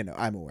 you know,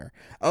 I'm aware.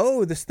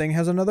 Oh, this thing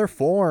has another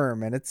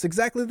form and it's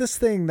exactly this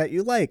thing that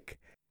you like.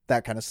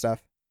 That kind of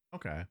stuff.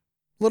 Okay. A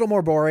little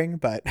more boring,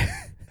 but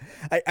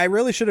I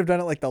really should have done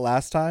it like the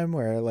last time,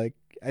 where like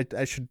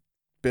I should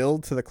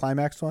build to the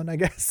climax one, I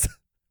guess.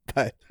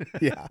 But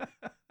yeah,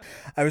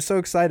 I was so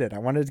excited. I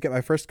wanted to get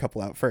my first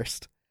couple out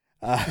first.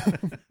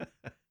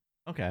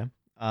 Okay.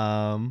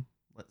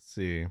 Let's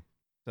see.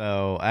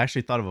 So I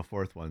actually thought of a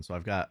fourth one, so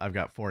I've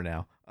got four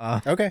now.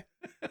 Okay.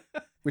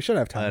 We should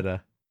have time.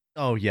 But,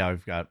 oh yeah,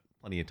 I've got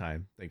plenty of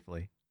time,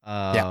 thankfully.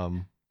 Yeah.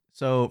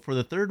 So for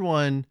the third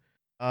one,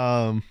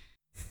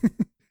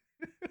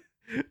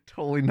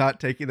 totally not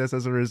taking this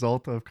as a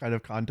result of kind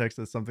of context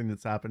as something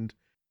that's happened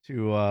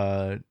to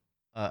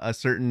a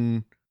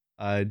certain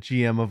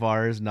GM of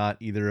ours, not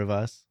either of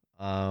us.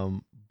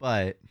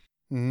 But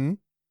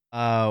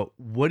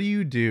what do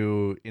you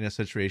do in a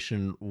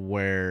situation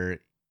where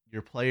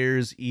your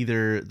players,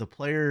 either the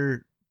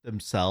player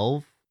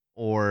themselves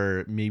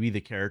or maybe the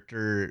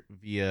character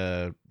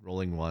via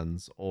rolling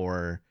ones,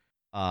 or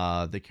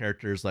the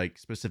character's like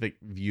specific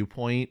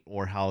viewpoint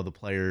or how the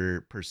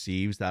player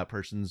perceives that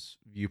person's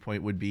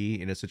viewpoint would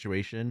be in a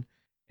situation.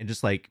 And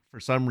just like for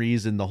some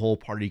reason the whole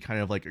party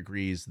kind of like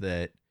agrees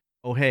that,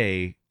 oh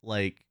hey,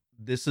 like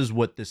this is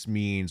what this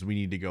means, we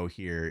need to go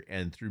here.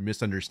 And through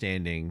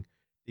misunderstanding,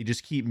 they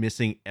just keep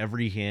missing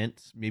every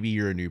hint. Maybe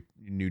you're a new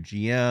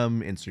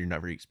GM, and so you're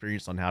not very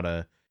experienced on how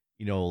to,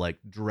 like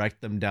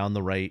direct them down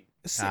the right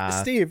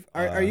path. Steve,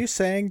 are you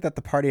saying that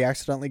the party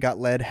accidentally got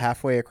led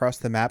halfway across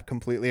the map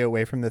completely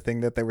away from the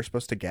thing that they were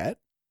supposed to get?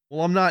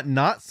 Well, I'm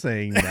not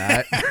saying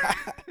that.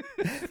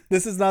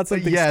 This is not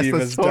something yes, Steve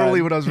that's has totally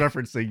done. what I was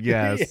referencing.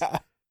 Yes.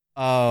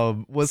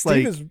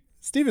 Yeah.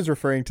 Steve is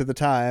referring to the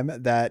time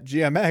that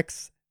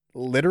GMX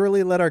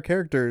literally let our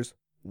characters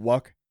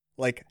walk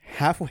like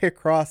halfway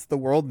across the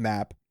world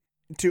map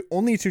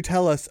only to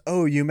tell us,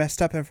 oh, you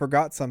messed up and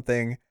forgot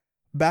something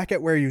back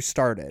at where you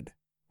started.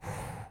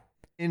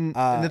 And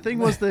the thing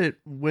was that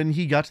when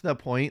he got to that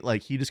point,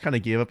 like he just kind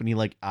of gave up and he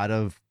like out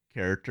of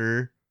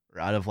character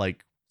or out of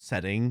like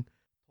setting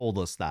told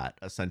us that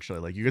essentially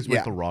like you guys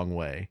went the wrong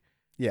way.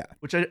 Yeah.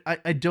 Which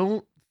I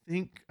don't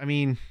think, I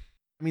mean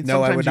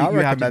no, sometimes you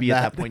have to be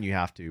at that point, you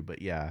have to,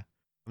 but yeah.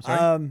 I'm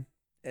sorry.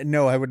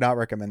 No, I would not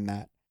recommend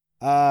that.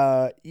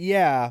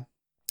 Yeah.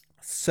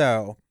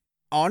 So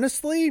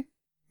honestly,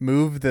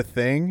 move the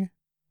thing,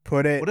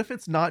 put it. What if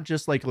it's not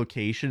just like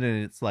location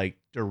and it's like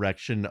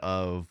direction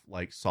of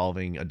like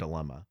solving a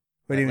dilemma?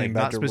 What do you like, mean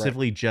by not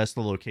specifically just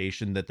the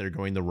location that they're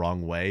going the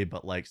wrong way,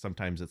 but like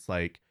sometimes it's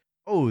like,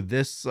 oh,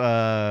 this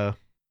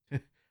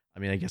I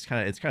mean, I guess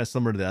it's kind of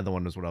similar to the other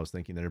one was what I was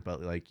thinking there,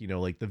 but like,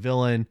 like the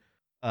villain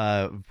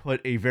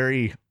put a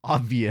very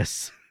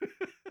obvious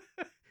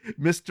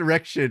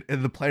misdirection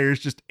and the players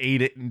just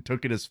ate it and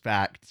took it as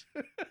fact.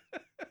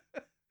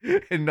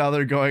 And now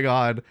they're going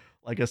on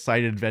like a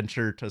side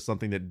adventure to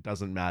something that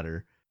doesn't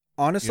matter.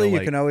 Honestly, you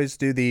can always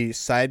do the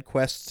side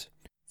quest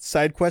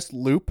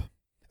loop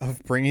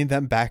of bringing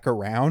them back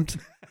around.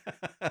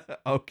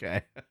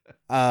 Okay.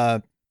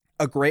 A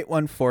great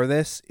one for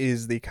this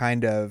is the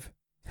kind of,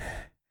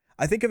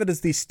 I think of it as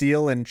the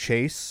steal and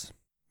chase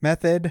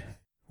method,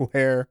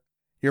 where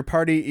your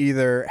party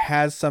either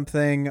has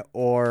something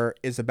or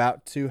is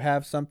about to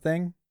have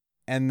something,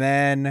 and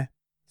then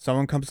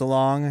someone comes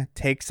along,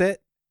 takes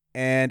it,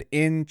 and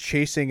in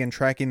chasing and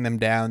tracking them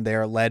down, they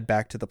are led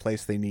back to the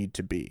place they need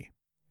to be.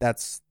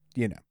 That's,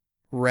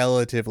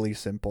 relatively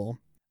simple.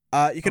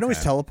 You can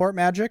always teleport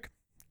magic,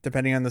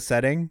 depending on the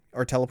setting,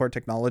 or teleport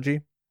technology.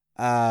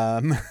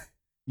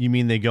 You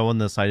mean they go on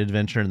the side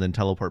adventure and then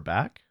teleport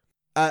back?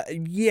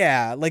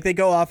 Yeah, like they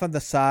go off on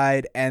the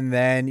side and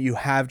then you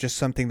have just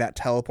something that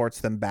teleports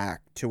them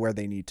back to where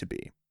they need to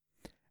be.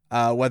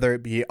 Whether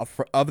it be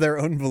of their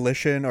own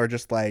volition or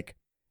just like,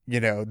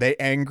 they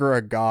anger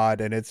a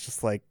god and it's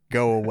just like,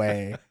 go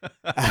away.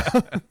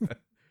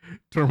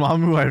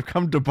 Dormammu, I've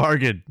come to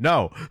bargain.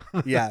 No.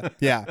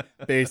 yeah,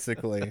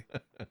 basically.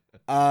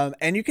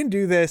 And you can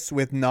do this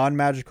with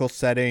non-magical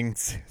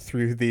settings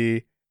through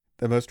the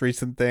most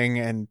recent thing,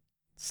 and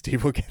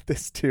Steve will get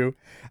this too,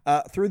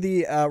 through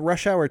the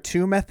Rush Hour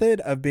 2 method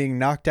of being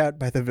knocked out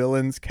by the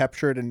villains,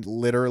 captured, and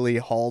literally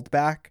hauled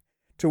back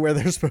to where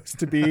they're supposed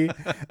to be.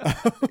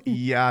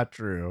 Yeah,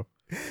 true.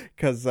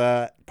 Because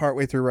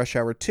partway through Rush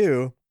Hour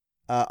 2,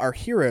 our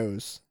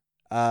heroes,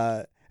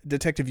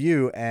 Detective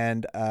Yu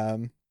and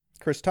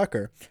Chris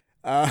Tucker.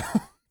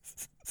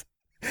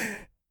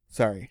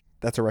 Sorry,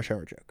 that's a Rush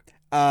Hour joke.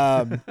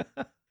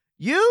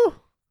 You?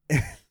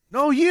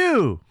 No,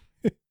 you.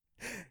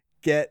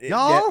 Get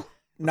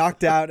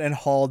knocked out and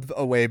hauled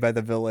away by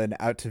the villain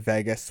out to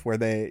Vegas, where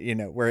they,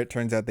 where it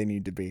turns out they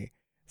need to be.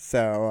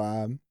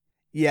 So,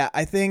 yeah,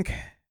 I think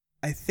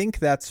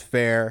that's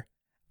fair.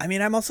 I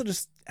mean, I'm also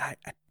just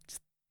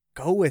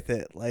go with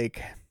it.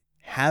 Like,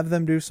 have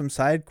them do some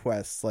side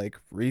quests, like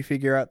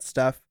refigure out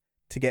stuff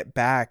to get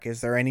back.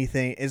 Is there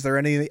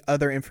any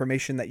other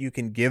information that you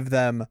can give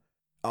them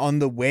on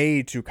the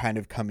way to kind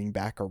of coming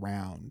back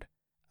around?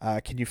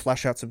 Can you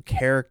flesh out some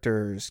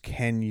characters?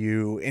 Can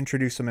you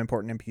introduce some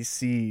important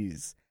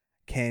NPCs?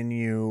 Can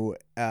you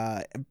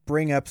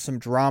bring up some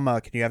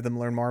drama? Can you have them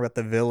learn more about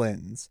the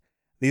villains?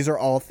 These are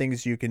all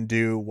things you can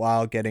do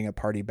while getting a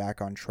party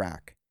back on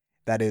track.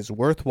 That is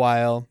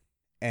worthwhile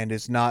and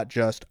is not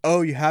just,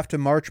 oh, you have to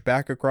march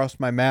back across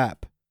my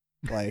map.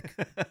 Like,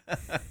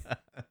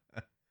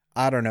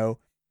 I don't know,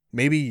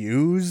 maybe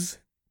use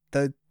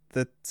the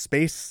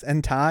space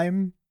and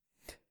time.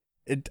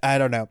 I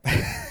don't know.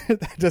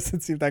 That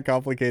doesn't seem that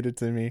complicated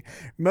to me.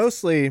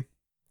 Mostly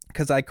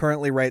because I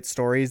currently write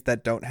stories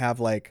that don't have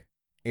like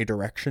a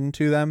direction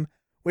to them,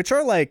 which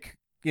are like,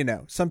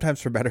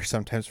 sometimes for better,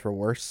 sometimes for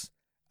worse.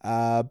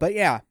 But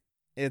yeah,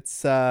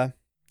 it's a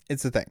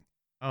thing.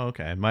 Oh,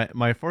 okay.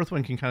 My fourth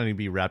one can kind of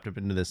be wrapped up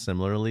into this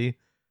similarly.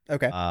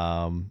 Okay.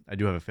 I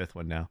do have a fifth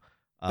one now.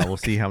 We'll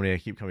see how many I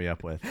keep coming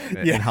up with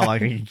and how long I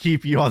can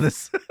keep you on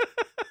this.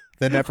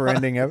 The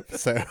never-ending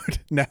episode.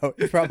 No,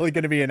 it's probably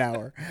going to be an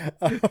hour.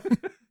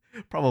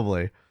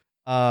 Probably.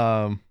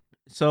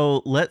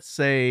 So let's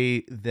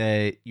say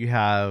that you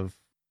have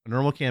a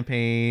normal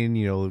campaign,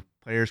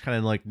 players kind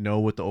of like know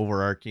what the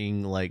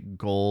overarching like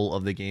goal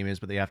of the game is,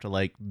 but they have to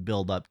like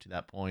build up to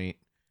that point.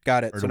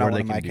 Got it. Or So to not where one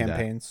they of my can do that.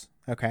 campaigns.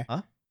 Okay.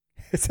 Huh?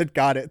 I said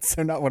got it.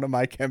 So not one of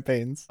my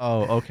campaigns.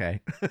 Oh,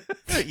 okay.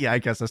 Yeah, I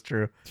guess that's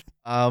true.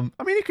 I mean,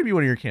 it could be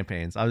one of your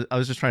campaigns. I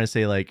was just trying to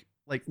say like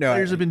No,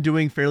 players have been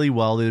doing fairly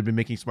well. They've been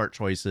making smart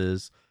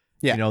choices.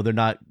 Yeah. You know, they're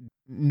not,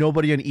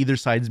 nobody on either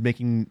side's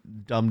making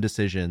dumb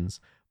decisions,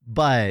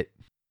 but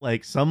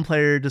like some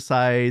player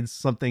decides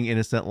something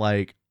innocent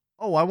like,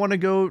 oh, I want to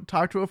go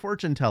talk to a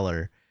fortune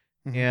teller.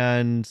 Mhm.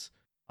 And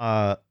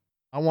I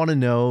want to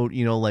know,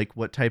 you know, like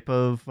what type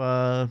of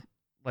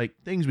like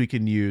things we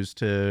can use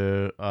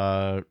to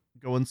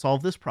go and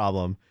solve this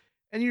problem.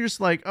 And you're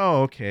just like,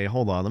 oh, okay,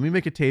 hold on. Let me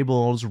make a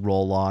table. I'll just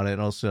roll on it.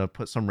 And also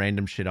put some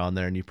random shit on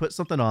there. And you put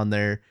something on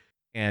there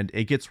and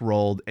it gets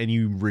rolled and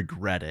you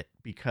regret it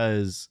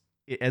because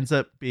it ends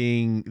up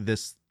being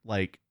this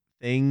like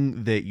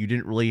thing that you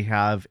didn't really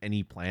have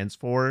any plans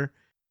for.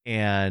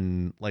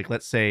 And like,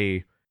 let's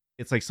say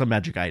it's like some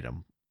magic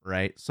item,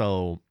 right?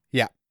 So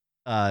Yeah.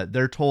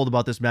 They're told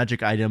about this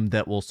magic item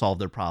that will solve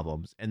their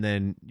problems. And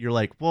then you're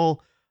like,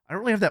 well, I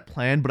don't really have that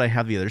plan, but I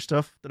have the other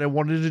stuff that I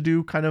wanted to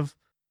do kind of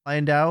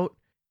planned out.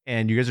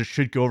 And you guys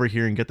should go over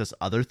here and get this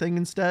other thing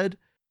instead.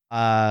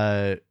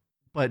 But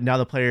now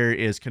the player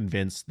is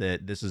convinced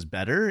that this is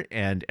better,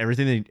 and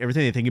everything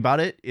they think about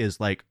it is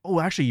like, oh,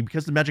 actually,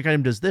 because the magic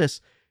item does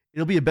this,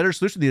 it'll be a better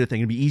solution to the other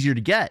thing. It'll be easier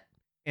to get.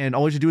 And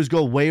all you have to do is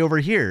go way over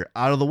here,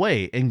 out of the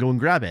way, and go and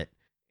grab it.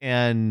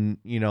 And,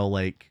 you know,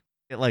 like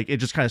it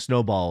just kind of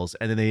snowballs,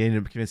 and then they end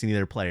up convincing the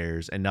other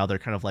players, and now they're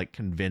kind of like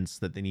convinced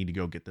that they need to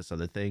go get this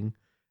other thing.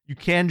 You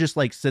can just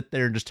like sit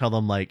there and just tell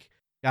them like,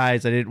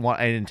 guys, I didn't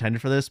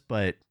intend for this,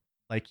 but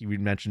like you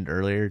mentioned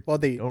earlier, Well,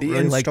 the don't the really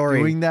in like story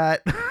doing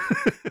that.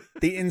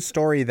 the in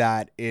story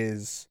that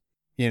is,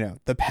 you know,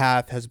 the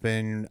path has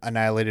been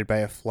annihilated by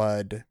a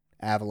flood,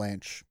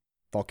 avalanche,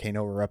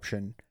 volcano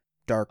eruption,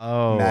 dark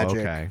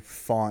magic,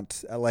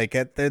 font. Like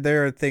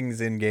there are things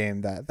in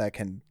game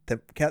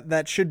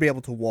that should be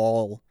able to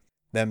wall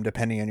them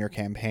depending on your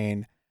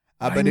campaign.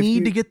 But I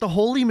need to get the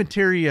holy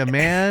materia,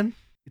 man.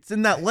 It's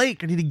in that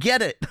lake. I need to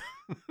get it.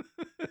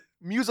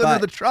 Muse under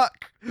the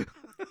truck.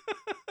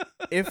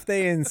 If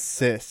they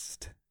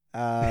insist,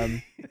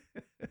 I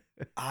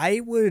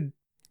would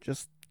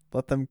just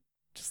let them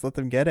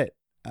get it.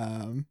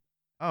 Oh,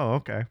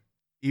 okay.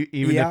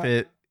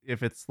 Even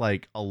if it's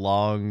like a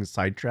long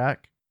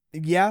sidetrack.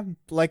 Yeah,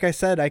 like I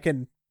said, I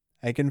can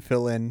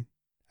fill in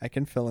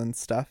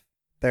stuff.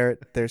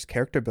 There's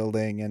character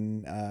building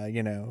and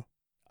you know,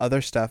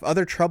 other stuff,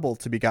 other trouble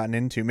to be gotten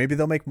into. Maybe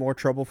they'll make more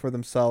trouble for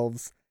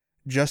themselves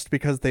just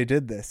because they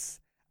did this.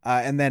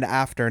 And then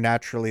after,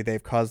 naturally,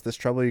 they've caused this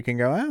trouble, you can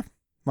go,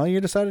 well, you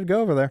decided to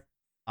go over there.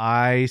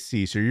 I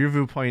see. So your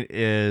viewpoint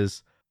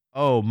is,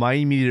 oh, my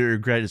immediate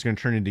regret is going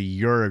to turn into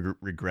your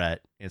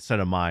regret instead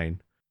of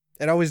mine.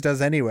 It always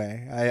does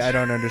anyway. I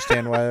don't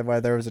understand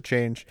why there was a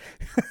change.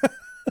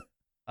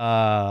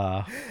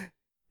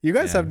 You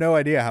guys have no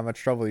idea how much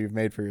trouble you've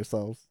made for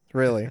yourselves.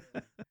 Really.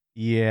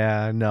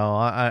 Yeah, no,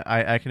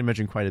 I can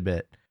imagine quite a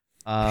bit.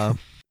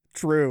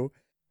 True.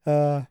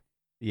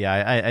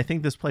 Yeah, I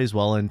think this plays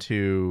well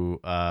into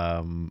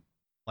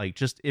like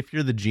just if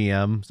you're the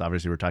GM. So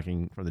obviously we're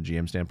talking from the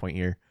GM standpoint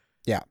here.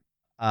 Yeah.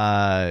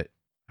 I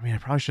mean, I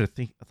probably should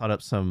have thought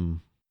up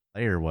some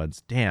player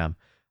ones. Damn.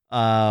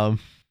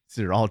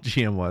 These are all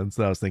GM ones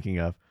that I was thinking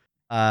of.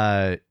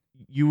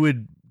 You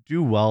would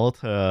do well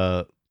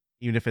to,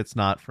 even if it's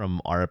not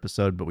from our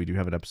episode, but we do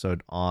have an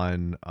episode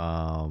on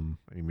I mean,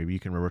 maybe you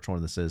can remember which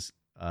one this is,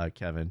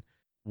 Kevin,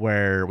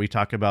 where we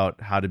talk about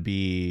how to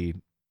be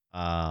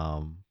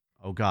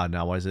oh god,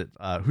 now what is it?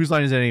 Whose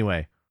line is it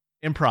anyway?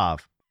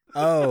 Improv.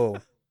 Oh.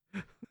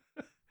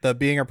 The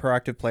being a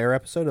proactive player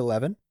episode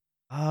 11?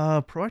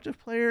 Proactive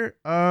player.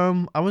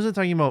 I wasn't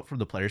talking about from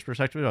the player's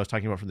perspective. I was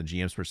talking about from the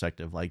GM's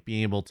perspective, like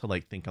being able to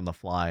like think on the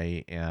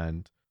fly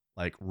and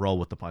like roll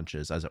with the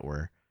punches, as it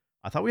were.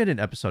 I thought we had an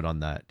episode on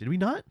that. Did we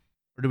not?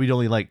 Or did we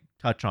only like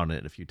touch on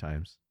it a few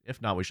times?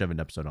 If not, we should have an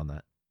episode on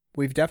that.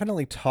 We've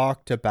definitely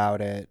talked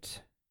about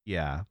it.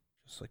 Yeah.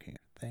 Just looking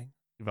at the thing.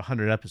 We have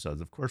 100 episodes.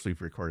 Of course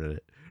we've recorded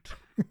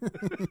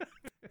it.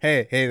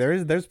 Hey,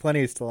 there's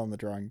plenty still on the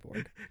drawing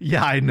board.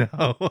 Yeah, I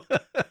know.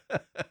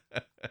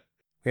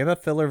 We have a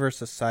filler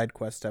versus side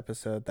quest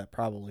episode that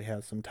probably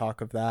has some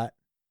talk of that.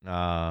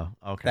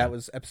 Okay. That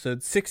was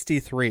episode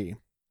 63,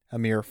 a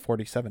mere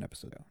 47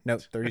 episodes ago. No,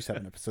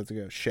 37 episodes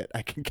ago. Shit,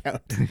 I can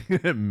count.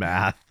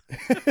 Math.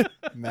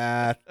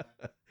 Math.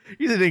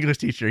 He's an English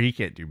teacher. He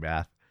can't do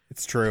math.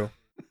 It's true.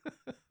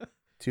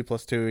 2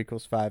 + 2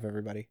 = 5,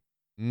 everybody.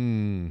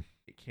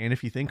 It can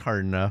if you think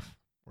hard enough,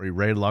 or you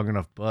write a long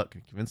enough book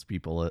and convince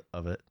people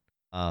of it.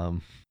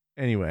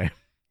 Anyway.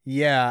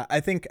 Yeah,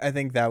 I think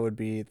that would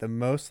be the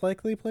most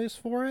likely place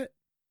for it.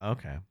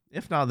 Okay.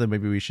 If not, then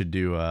maybe we should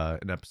do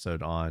an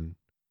episode on,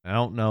 I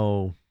don't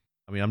know.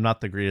 I mean, I'm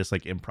not the greatest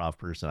like improv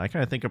person. I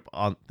kind of think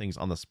on things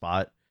on the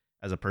spot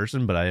as a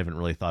person, but I haven't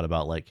really thought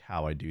about like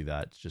how I do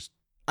that. It's just,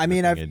 I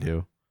mean,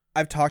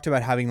 I've talked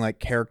about having like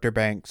character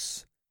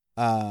banks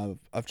of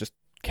just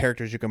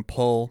characters you can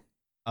pull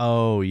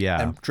Oh,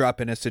 yeah. and drop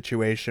in a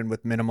situation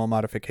with minimal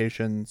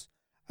modifications.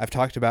 I've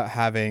talked about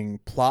having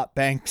plot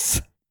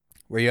banks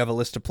where you have a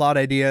list of plot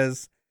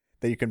ideas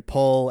that you can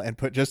pull and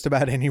put just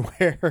about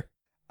anywhere.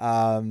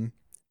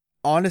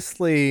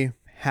 Honestly,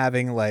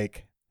 having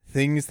like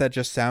things that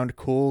just sound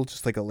cool,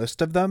 just like a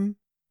list of them,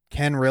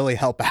 can really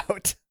help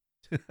out.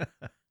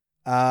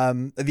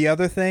 The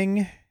other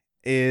thing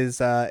is,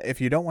 if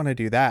you don't want to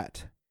do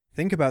that,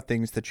 think about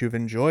things that you've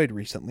enjoyed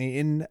recently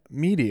in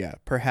media.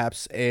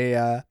 Perhaps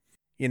a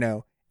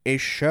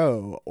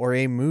show or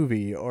a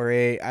movie or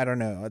I don't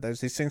know.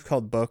 There's these things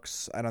called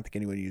books. I don't think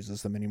anyone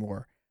uses them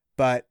anymore.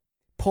 But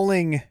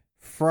pulling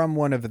from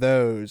one of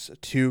those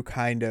to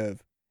kind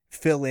of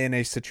fill in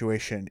a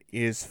situation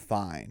is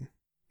fine.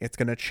 It's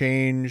going to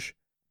change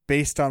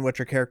based on what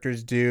your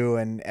characters do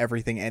and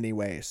everything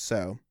anyway.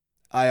 So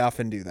I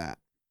often do that.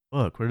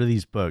 Look, what are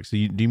these books? Do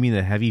you mean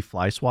the heavy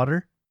fly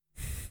swatter?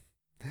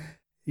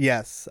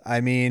 Yes.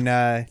 I mean,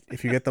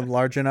 if you get them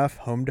large enough,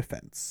 home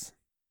defense.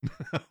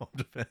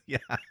 Yeah.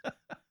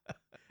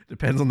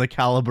 Depends on the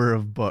caliber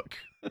of book.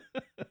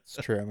 It's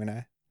true. I'm going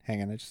to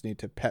hang on. I just need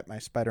to pet my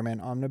Spider-Man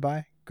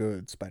Omnibuy.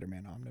 Good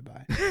Spider-Man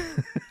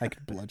Omnibuy. I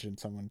could bludgeon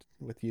someone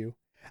with you.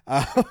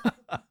 A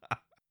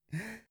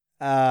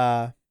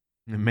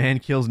man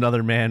kills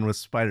another man with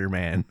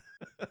Spider-Man.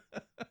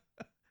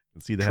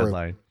 Let's see the True.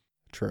 headline.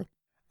 True.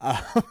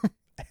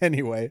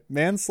 Anyway,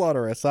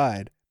 manslaughter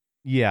aside.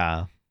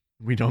 Yeah,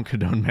 we don't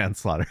condone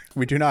manslaughter.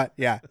 We do not.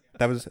 Yeah,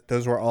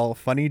 those were all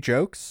funny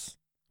jokes.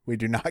 We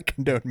do not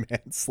condone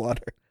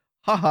manslaughter.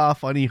 Haha,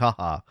 funny,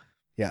 haha.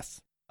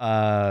 Yes.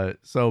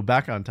 So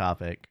back on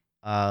topic.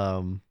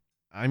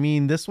 I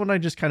mean, this one I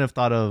just kind of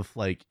thought of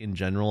like in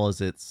general as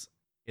it's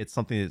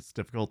something that's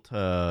difficult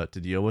to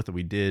deal with. And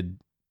we did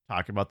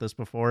talk about this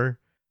before,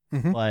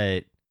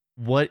 but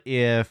what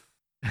if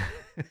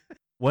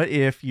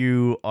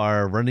you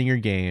are running your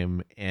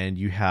game and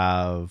you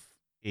have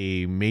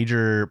a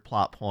major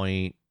plot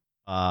point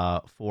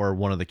for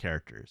one of the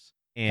characters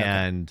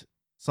and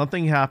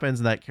something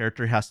happens and that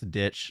character has to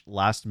ditch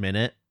last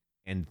minute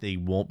and they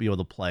won't be able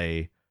to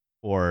play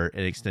for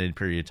an extended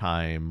period of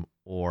time,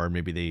 or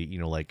maybe they,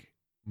 like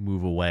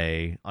move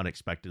away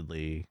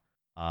unexpectedly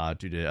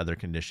due to other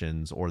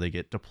conditions, or they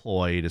get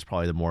deployed is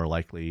probably the more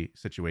likely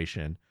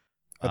situation.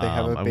 Or they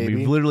have a baby.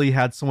 We've literally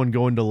had someone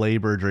go into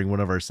labor during one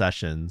of our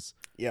sessions.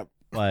 Yep.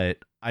 But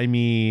I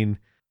mean,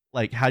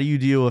 like, how do you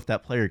deal if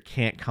that player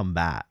can't come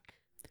back?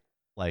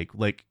 Like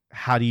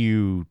how do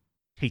you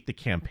take the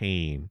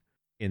campaign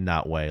in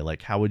that way?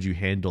 Like, how would you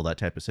handle that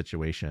type of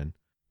situation?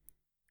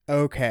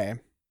 Okay.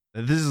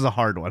 This is a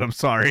hard one. I'm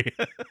sorry.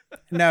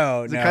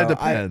 No. It kind of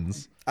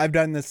depends. I've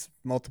done this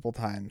multiple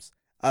times.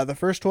 The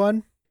first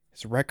one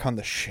is retcon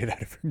the shit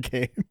out of your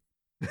game.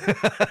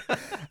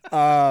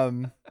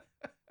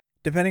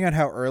 Depending on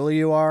how early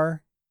you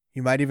are,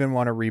 you might even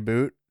want to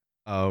reboot.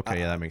 Oh, okay.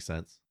 Yeah, that makes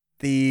sense.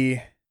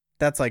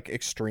 That's like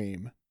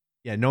extreme.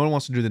 Yeah, no one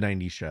wants to do the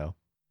 90s show.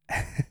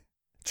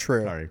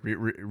 True. Sorry,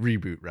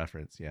 reboot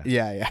reference. Yeah.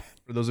 Yeah.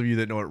 For those of you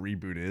that know what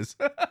reboot is.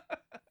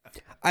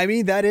 I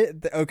mean, that is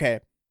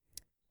okay.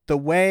 The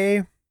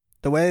way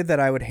that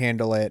I would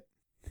handle it,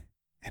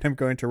 and I'm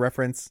going to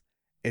reference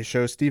a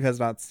show Steve has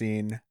not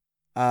seen.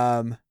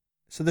 So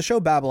the show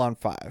Babylon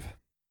 5.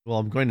 Well,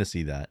 I'm going to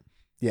see that.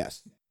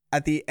 Yes.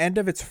 At the end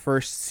of its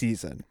first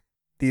season,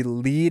 the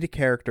lead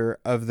character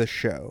of the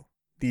show,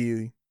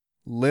 the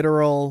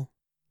literal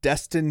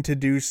destined to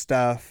do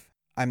stuff,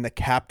 I'm the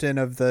captain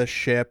of the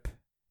ship,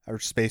 or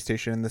space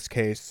station in this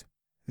case,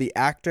 the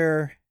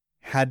actor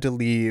had to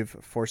leave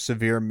for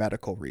severe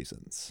medical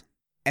reasons.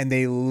 And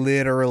they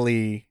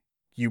literally,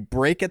 you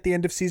break at the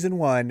end of season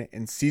 1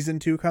 and season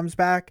 2 comes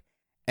back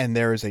and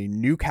there is a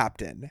new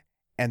captain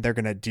and they're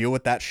going to deal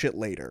with that shit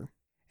later.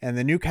 And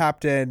the new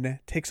captain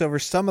takes over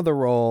some of the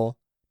role,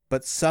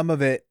 but some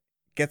of it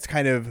gets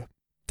kind of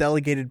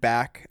delegated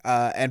back.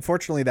 And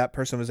fortunately that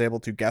person was able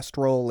to guest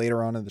role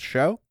later on in the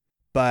show.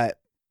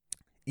 But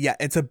yeah,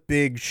 it's a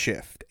big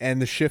shift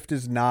and the shift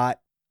is not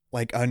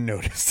like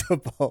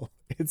unnoticeable.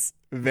 It's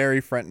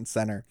very front and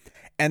center.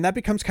 And that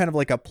becomes kind of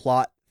like a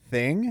plot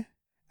thing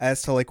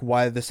as to like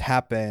why this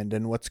happened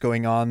and what's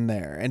going on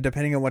there. And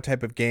depending on what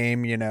type of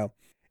game,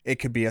 it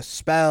could be a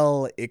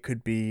spell, it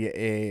could be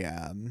a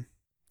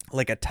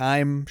like a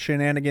time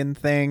shenanigan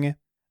thing.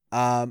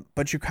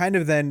 But you kind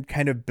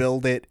of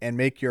build it and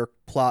make your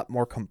plot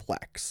more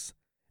complex.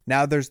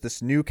 Now there's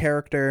this new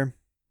character.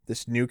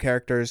 This new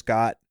character's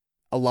got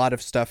a lot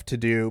of stuff to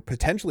do.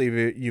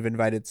 Potentially you've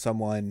invited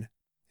someone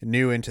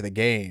new into the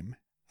game.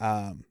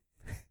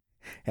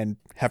 And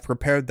have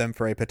prepared them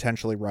for a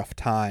potentially rough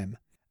time.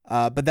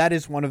 But that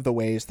is one of the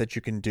ways that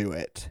you can do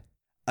it.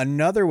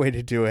 Another way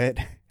to do it,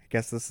 I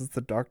guess this is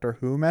the Doctor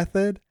Who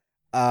method.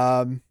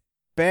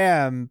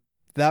 Bam,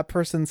 that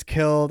person's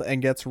killed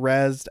and gets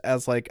rezzed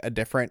as like a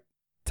different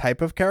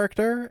type of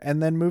character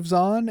and then moves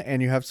on.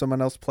 And you have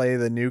someone else play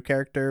the new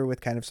character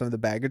with kind of some of the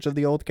baggage of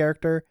the old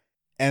character.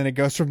 And it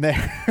goes from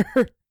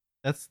there.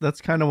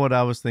 That's kind of what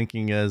I was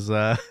thinking as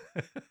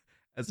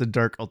as a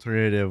dark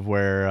alternative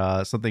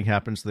where something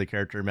happens to the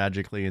character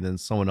magically, and then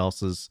someone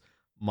else's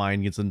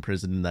mind gets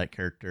imprisoned in that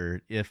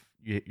character if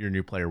your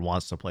new player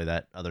wants to play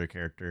that other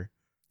character.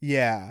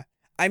 Yeah.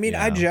 I mean,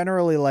 I Yeah.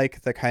 generally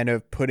like the kind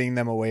of putting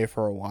them away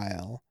for a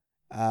while.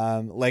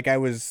 Like I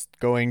was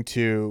going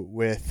to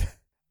with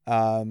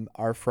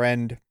our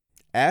friend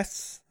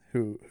S,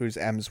 who's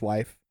M's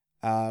wife.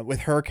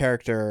 With her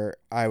character,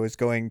 I was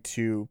going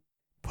to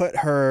put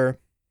her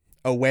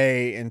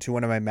away into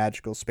one of my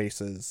magical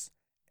spaces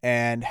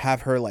and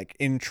have her like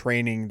in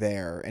training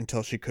there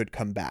until she could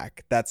come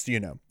back. That's,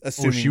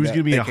 assuming She was that going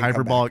to be they in a can come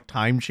hyperbolic back.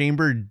 time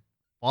chamber?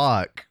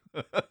 Fuck.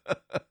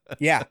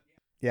 Yeah.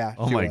 Yeah.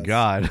 Oh she my was.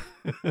 God.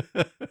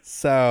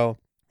 So,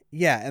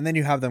 yeah, and then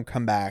you have them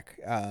come back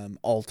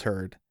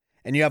altered,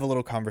 and you have a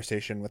little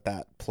conversation with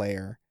that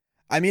player.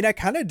 I mean, I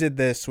kind of did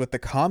this with the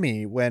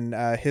Kami when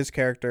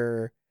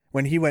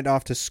when he went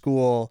off to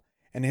school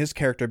and his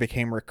character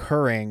became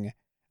recurring,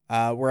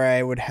 where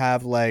I would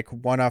have like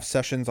one-off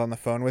sessions on the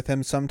phone with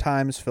him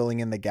sometimes, filling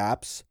in the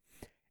gaps,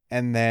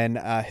 and then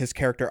his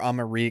character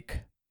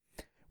Amarik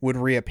would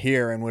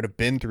reappear and would have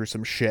been through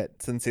some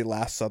shit since he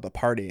last saw the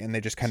party, and they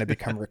just kind of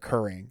become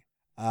recurring.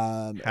 He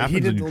Happens when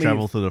didn't you leave.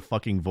 travel through the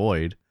fucking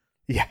void.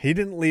 Yeah, he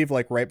didn't leave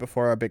like right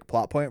before a big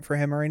plot point for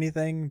him or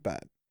anything,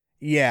 but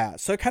yeah,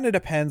 so it kind of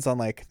depends on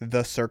like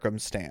the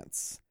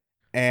circumstance.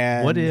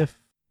 And What if?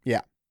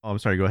 Yeah. Oh, I'm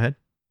sorry. Go ahead.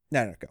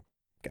 No,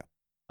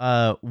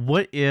 go.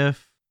 What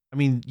if? I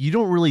mean, you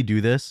don't really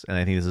do this, and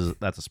I think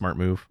that's a smart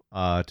move,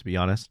 to be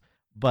honest.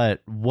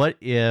 But what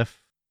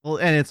if? Well,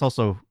 and it's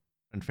also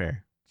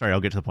unfair. Sorry, I'll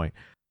get to the point.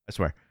 I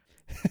swear.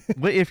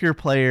 What if your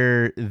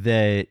player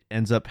that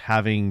ends up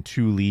having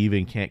to leave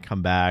and can't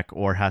come back,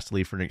 or has to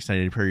leave for an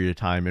extended period of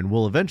time and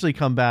will eventually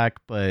come back,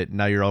 but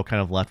now you're all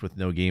kind of left with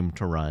no game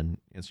to run,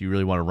 and so you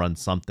really want to run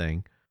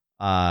something?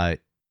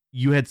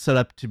 You had set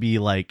up to be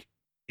like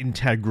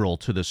integral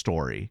to the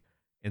story,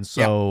 and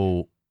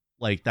so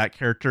like that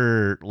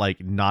character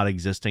like not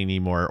existing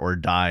anymore or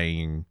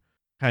dying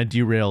kind of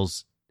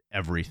derails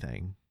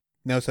everything.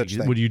 No such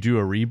thing. Would you do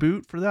a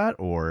reboot for that,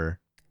 or?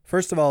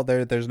 First of all,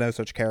 there's no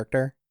such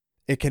character.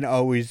 It can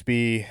always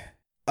be,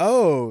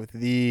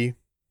 the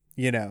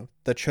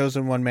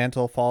chosen one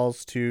mantle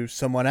falls to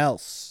someone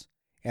else,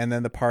 and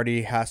then the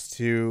party has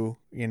to,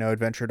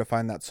 adventure to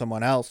find that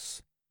someone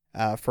else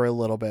for a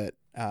little bit.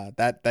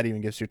 That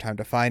even gives you time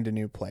to find a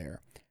new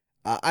player.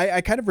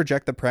 I kind of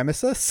reject the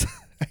premises,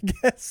 I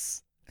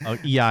guess. Oh,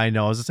 yeah, I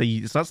know. I was gonna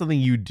say it's not something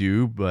you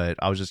do, but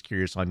I was just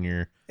curious on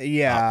your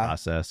thought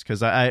process,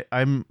 because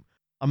I'm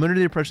under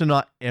the impression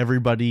not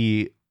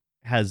everybody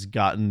has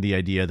gotten the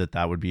idea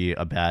that would be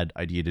a bad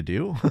idea to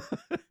do.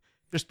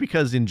 Just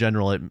because in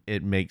general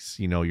it makes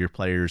your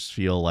players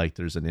feel like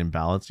there's an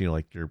imbalance,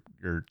 like you're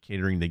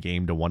catering the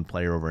game to one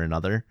player over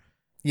another.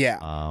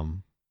 Yeah.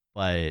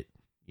 But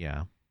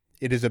yeah.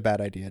 It is a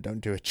bad idea.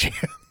 Don't do it,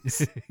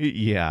 James.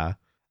 Yeah.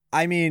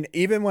 I mean,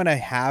 even when I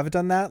have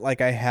done that,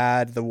 like I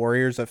had the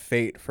Warriors of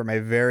Fate for my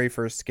very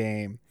first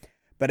game,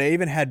 but I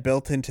even had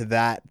built into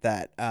that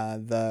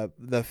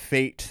the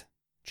fate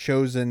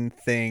chosen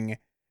thing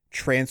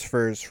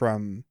transfers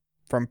from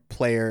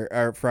player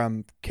or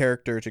from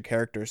character to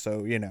character.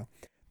 So,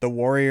 the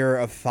Warrior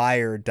of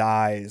Fire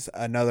dies,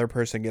 another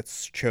person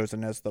gets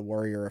chosen as the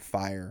Warrior of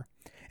Fire.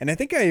 And I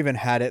think I even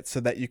had it so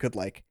that you could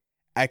like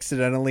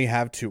accidentally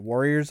have two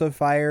Warriors of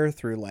Fire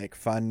through like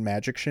fun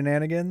magic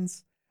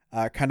shenanigans.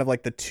 Kind of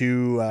like the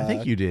two I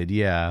think you did,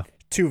 yeah.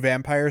 two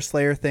Vampire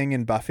Slayer thing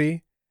in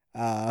Buffy,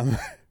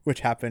 which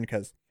happened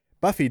because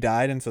Buffy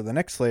died, and so the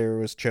next Slayer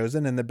was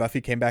chosen, and then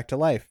Buffy came back to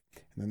life.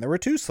 And then there were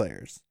two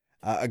Slayers,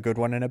 a good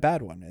one and a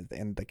bad one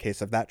in the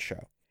case of that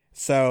show.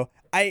 So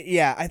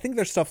I think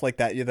there's stuff like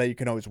that that you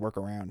can always work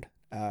around.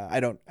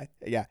 I don't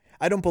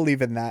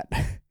believe in that.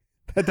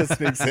 That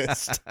doesn't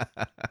exist.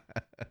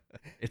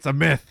 It's a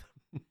myth.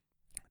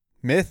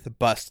 Myth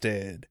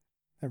busted.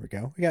 There we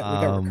go. We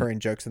got recurring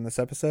jokes in this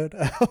episode.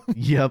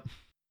 Yep.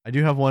 I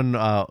do have one.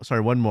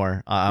 One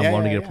more. I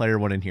want to get a player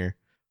one in here.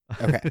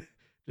 Okay.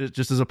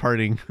 just as a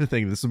parting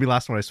thing. This will be the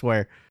last one, I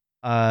swear.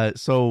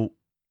 So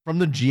from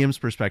the GM's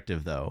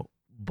perspective, though,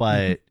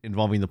 but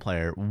involving the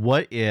player,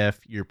 what if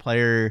your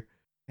player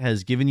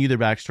has given you their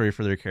backstory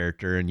for their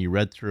character and you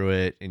read through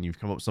it and you've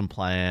come up with some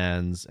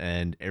plans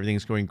and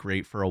everything's going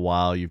great for a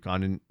while? You've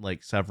gone in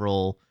like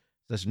several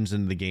sessions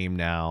into the game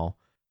now.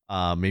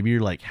 Maybe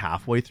you're like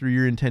halfway through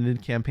your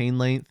intended campaign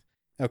length.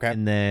 Okay.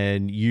 And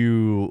then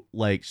you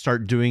like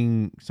start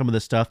doing some of the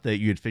stuff that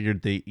you had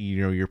figured that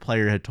your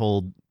player had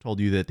told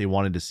you that they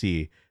wanted to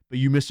see, but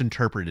you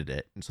misinterpreted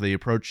it. And so they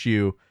approach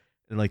you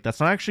and like, that's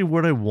not actually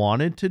what I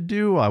wanted to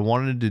do. I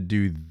wanted to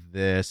do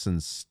this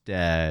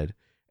instead.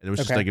 And it was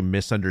just like a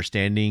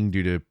misunderstanding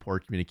due to poor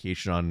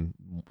communication on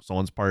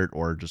someone's part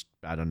or just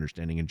bad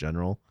understanding in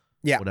general.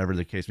 Yeah. Whatever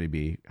the case may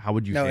be. How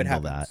would you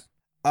handle that?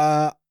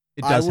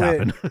 It does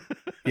happen.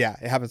 Yeah,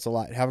 it happens a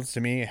lot. It happens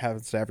to me. It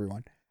happens to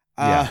everyone.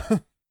 Yeah.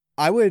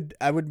 I would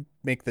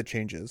make the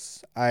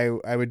changes. I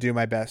would do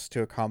my best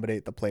to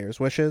accommodate the player's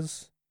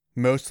wishes,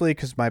 mostly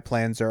because my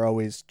plans are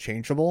always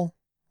changeable.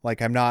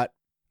 Like I'm not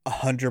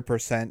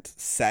 100%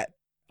 set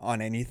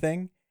on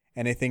anything.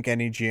 And I think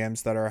any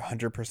GMs that are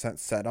 100%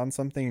 set on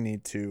something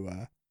need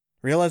to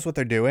realize what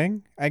they're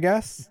doing, I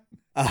guess.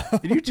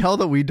 Can you tell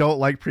that we don't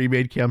like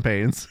pre-made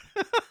campaigns?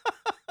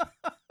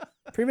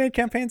 Pre-made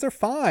campaigns are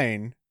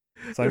fine.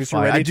 As long They're as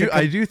you're fine. ready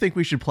I do think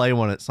we should play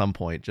one at some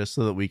point just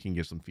so that we can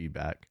give some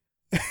feedback.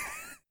 Oh,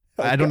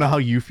 I don't know God. how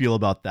you feel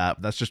about that.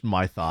 But that's just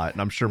my thought,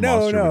 and I'm sure No,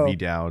 Monster no. would be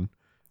down.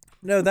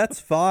 No, that's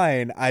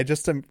fine. I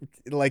just am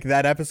like,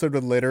 that episode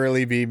would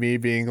literally be me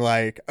being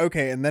like,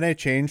 okay, and then I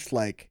changed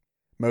like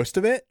most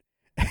of it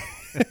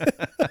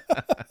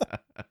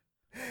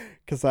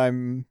because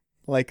I'm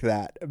like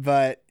that.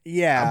 But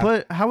yeah,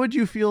 But how would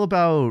you feel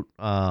about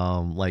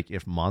like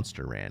if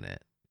Monster ran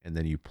it and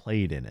then you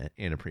played in it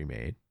in a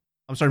pre-made?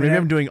 I'm sorry, maybe Yeah.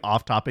 I'm doing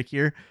off topic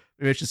here.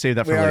 Maybe I should save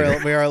that we for are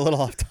later. we are a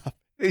little off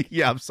topic.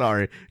 Yeah, I'm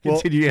sorry. Well,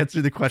 Continue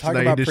answering the question talk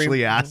I about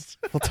initially asked.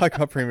 We'll talk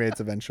about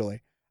pre-mades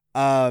eventually.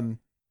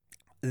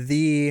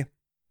 The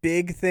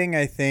big thing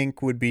I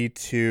think would be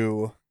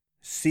to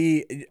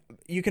see,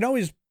 you can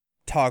always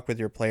talk with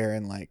your player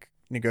and like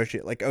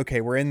negotiate, like,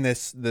 okay, we're in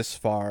this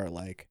far,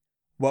 like,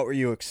 what were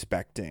you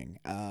expecting?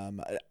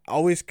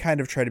 Always kind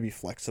of try to be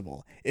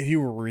flexible. If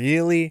you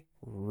really,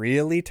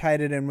 really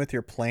tied it in with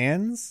your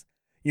plans,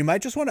 you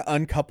might just want to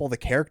uncouple the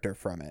character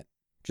from it.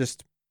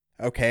 Just,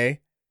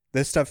 okay,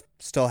 this stuff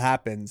still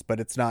happens, but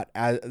it's not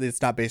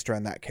based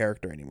around that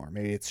character anymore.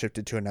 Maybe it's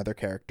shifted to another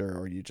character,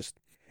 or you just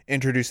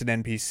introduce an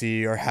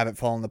NPC or have it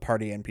fall in the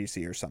party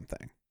NPC or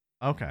something.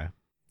 Okay.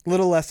 A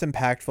little less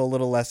impactful, a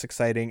little less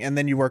exciting, and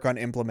then you work on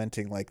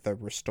implementing like the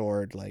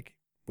restored, like,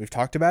 we've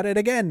talked about it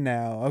again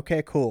now.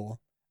 Okay, cool.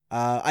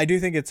 I do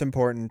think it's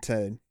important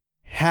to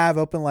have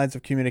open lines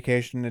of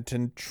communication and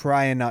to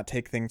try and not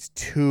take things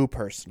too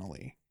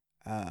personally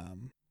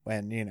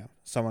when, you know,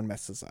 someone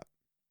messes up.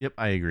 Yep,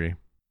 I agree.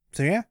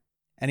 So yeah,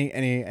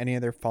 any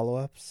other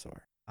follow-ups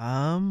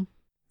or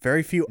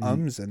very few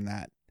ums in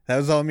that. That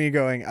was all me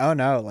going, oh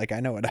no, like I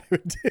know what I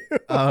would do.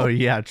 Oh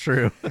yeah,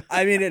 true.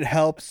 I mean, it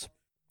helps.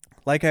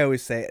 Like I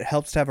always say, it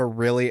helps to have a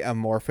really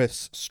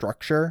amorphous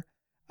structure.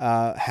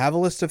 Have a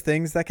list of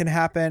things that can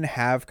happen.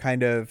 Have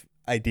kind of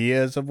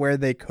ideas of where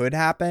they could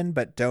happen,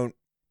 but don't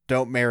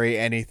marry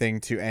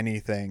anything to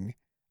anything.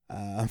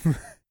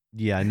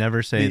 Yeah,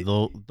 never say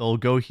they'll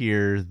go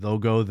here, they'll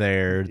go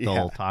there, they'll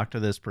Yeah. talk to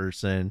this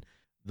person,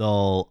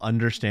 they'll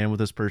understand what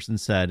this person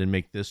said and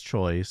make this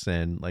choice,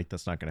 and like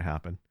that's not going to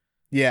happen.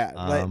 Yeah,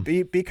 like,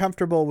 be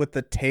comfortable with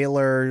the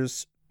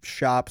tailor's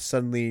shop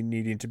suddenly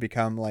needing to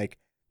become like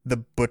the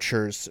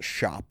butcher's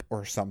shop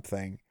or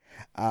something.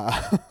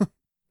 I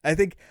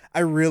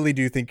really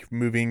do think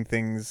moving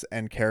things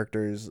and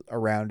characters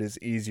around is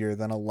easier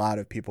than a lot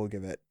of people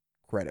give it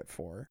credit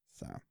for.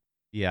 So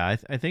Yeah,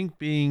 I think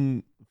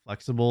being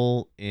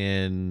flexible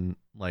in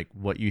like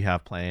what you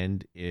have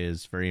planned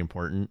is very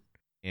important.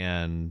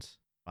 And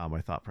wow,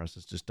 my thought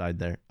process just died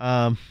there.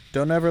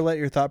 don't ever let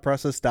your thought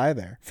process die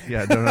there.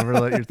 Yeah, don't ever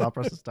let your thought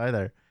process die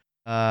there.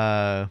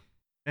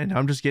 And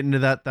I'm just getting to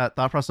that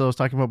thought process I was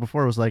talking about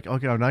before. It was like,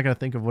 okay, I'm not gonna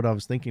think of what I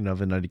was thinking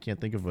of, and I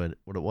can't think of what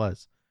it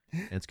was.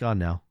 And it's gone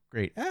now.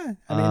 Great. Yeah,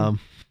 I mean,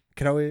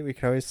 we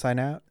could always sign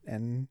out,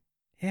 and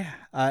yeah.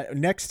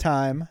 Next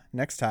time,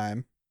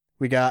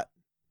 we got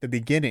the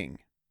beginning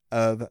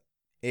of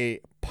a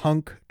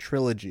punk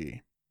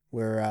trilogy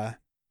where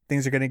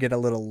things are gonna get a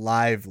little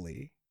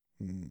lively.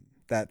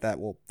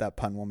 That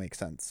pun will make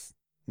sense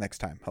next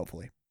time,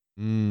 hopefully.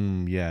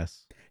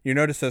 Yes. You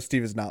notice that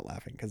Steve is not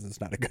laughing because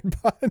it's not a good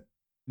pun.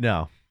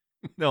 No,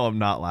 I'm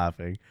not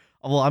laughing.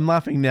 Well, I'm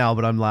laughing now,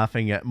 but I'm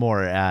laughing at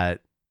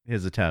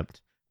his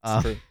attempt.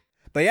 It's true.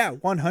 But yeah,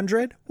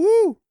 100.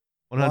 Woo!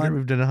 100.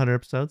 We've done 100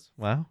 episodes.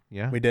 Wow.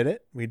 Yeah. We did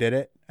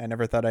it. I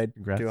never thought I'd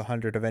Congrats. do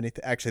 100 of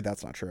anything. Actually,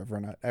 that's not true. I've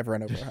run over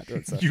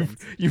 100 sessions.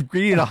 You've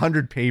graded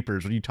 100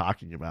 papers. What are you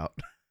talking about?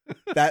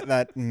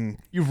 Yeah,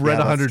 You've read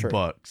that's 100 true.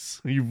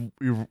 books.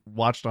 You've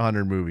watched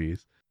 100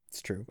 movies.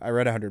 It's true. I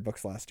read 100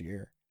 books last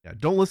year. Yeah.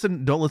 Don't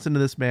listen to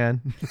this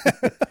man.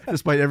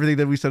 Despite everything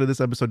that we said in this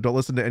episode, don't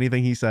listen to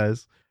anything he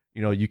says.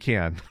 You know, you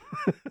can.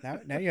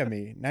 Now you have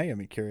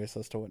me curious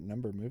as to what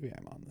number movie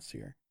I'm on this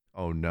year.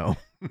 Oh no.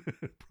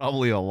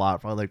 Probably a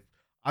lot. Probably like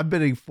I'm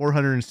betting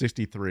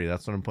 463.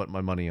 That's what I'm putting my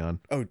money on.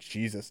 Oh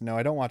Jesus, no,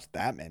 I don't watch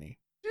that many.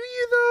 Do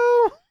you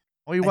though?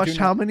 Oh, you I watched do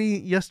how not. many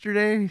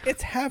yesterday?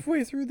 It's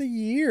halfway through the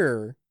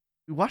year.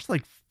 We watched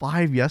like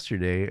 5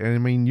 yesterday, and I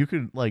mean, you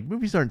could like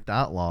movies aren't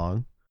that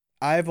long.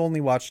 I've only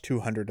watched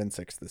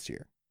 206 this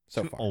year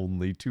so far.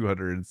 Only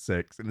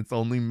 206, and it's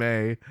only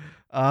May.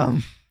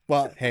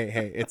 Well,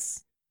 hey,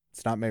 it's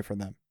not May for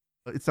them.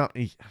 It's not.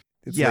 It's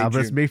Yeah, late but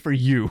it's June. May for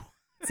you.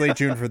 It's late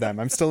June for them.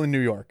 I'm still in New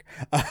York.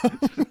 I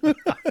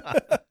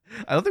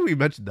don't think we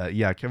mentioned that.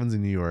 Yeah, Kevin's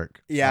in New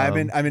York. Yeah,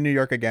 I'm in New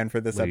York again for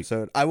this wait.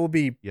 episode. I will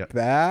be Yep.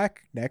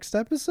 back next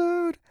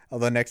episode.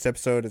 Although next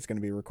episode is going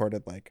to be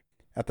recorded like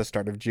at the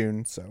start of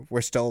June, so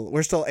we're still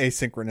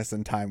asynchronous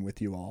in time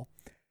with you all.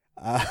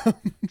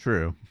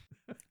 True.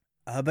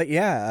 But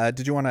yeah,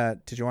 did you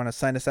want to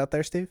sign us out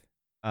there, Steve?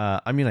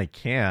 I mean, I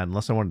can,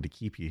 unless I wanted to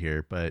keep you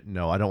here, but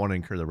no, I don't want to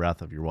incur the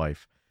wrath of your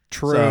wife.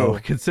 True. So,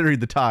 considering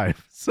the time.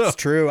 So It's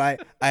true. I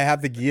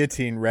have the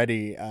guillotine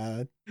ready.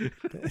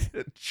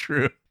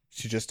 true.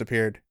 She just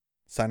appeared.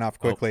 Sign off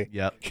quickly. Oh,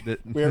 yep.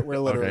 We're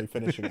literally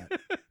finishing it.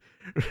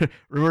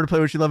 Remember to play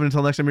what you love, and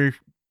until next time your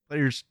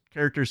players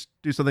characters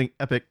do something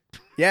epic.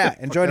 Yeah,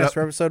 and join us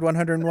for episode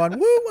 101.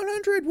 Woo,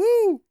 100,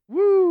 woo!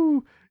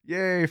 Woo!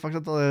 Yay! Fucked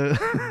up the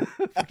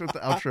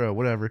outro.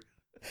 Whatever.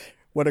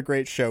 What a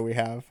great show we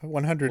have.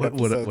 100 What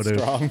episodes a-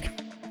 strong.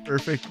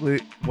 Perfectly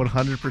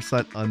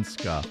 100%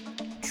 unscuffed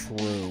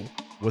True.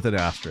 with an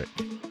asterisk.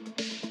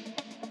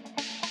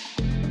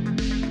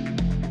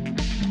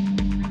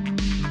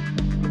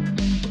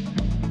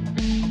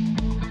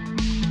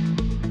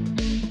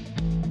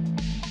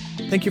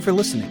 Thank you for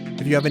listening.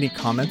 If you have any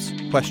comments,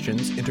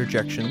 questions,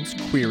 interjections,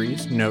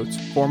 queries, notes,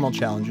 formal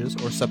challenges,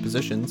 or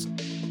suppositions,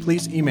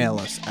 please email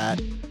us at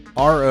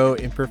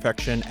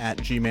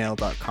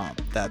roimperfection@gmail.com.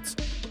 That's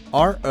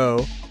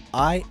ROIMPERFECTION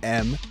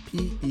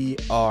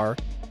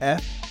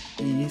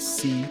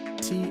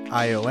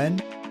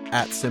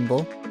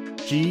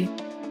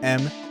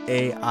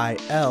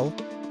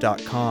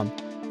 @gmail.com,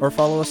 or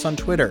follow us on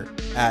Twitter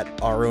at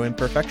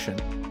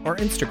roimperfection, or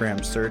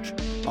Instagram search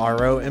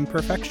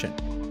roimperfection.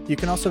 You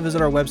can also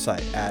visit our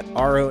website at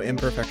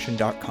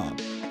roimperfection.com.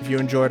 If you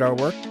enjoyed our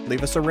work,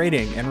 leave us a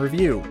rating and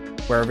review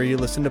wherever you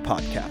listen to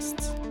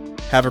podcasts.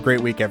 Have a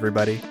great week,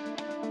 everybody.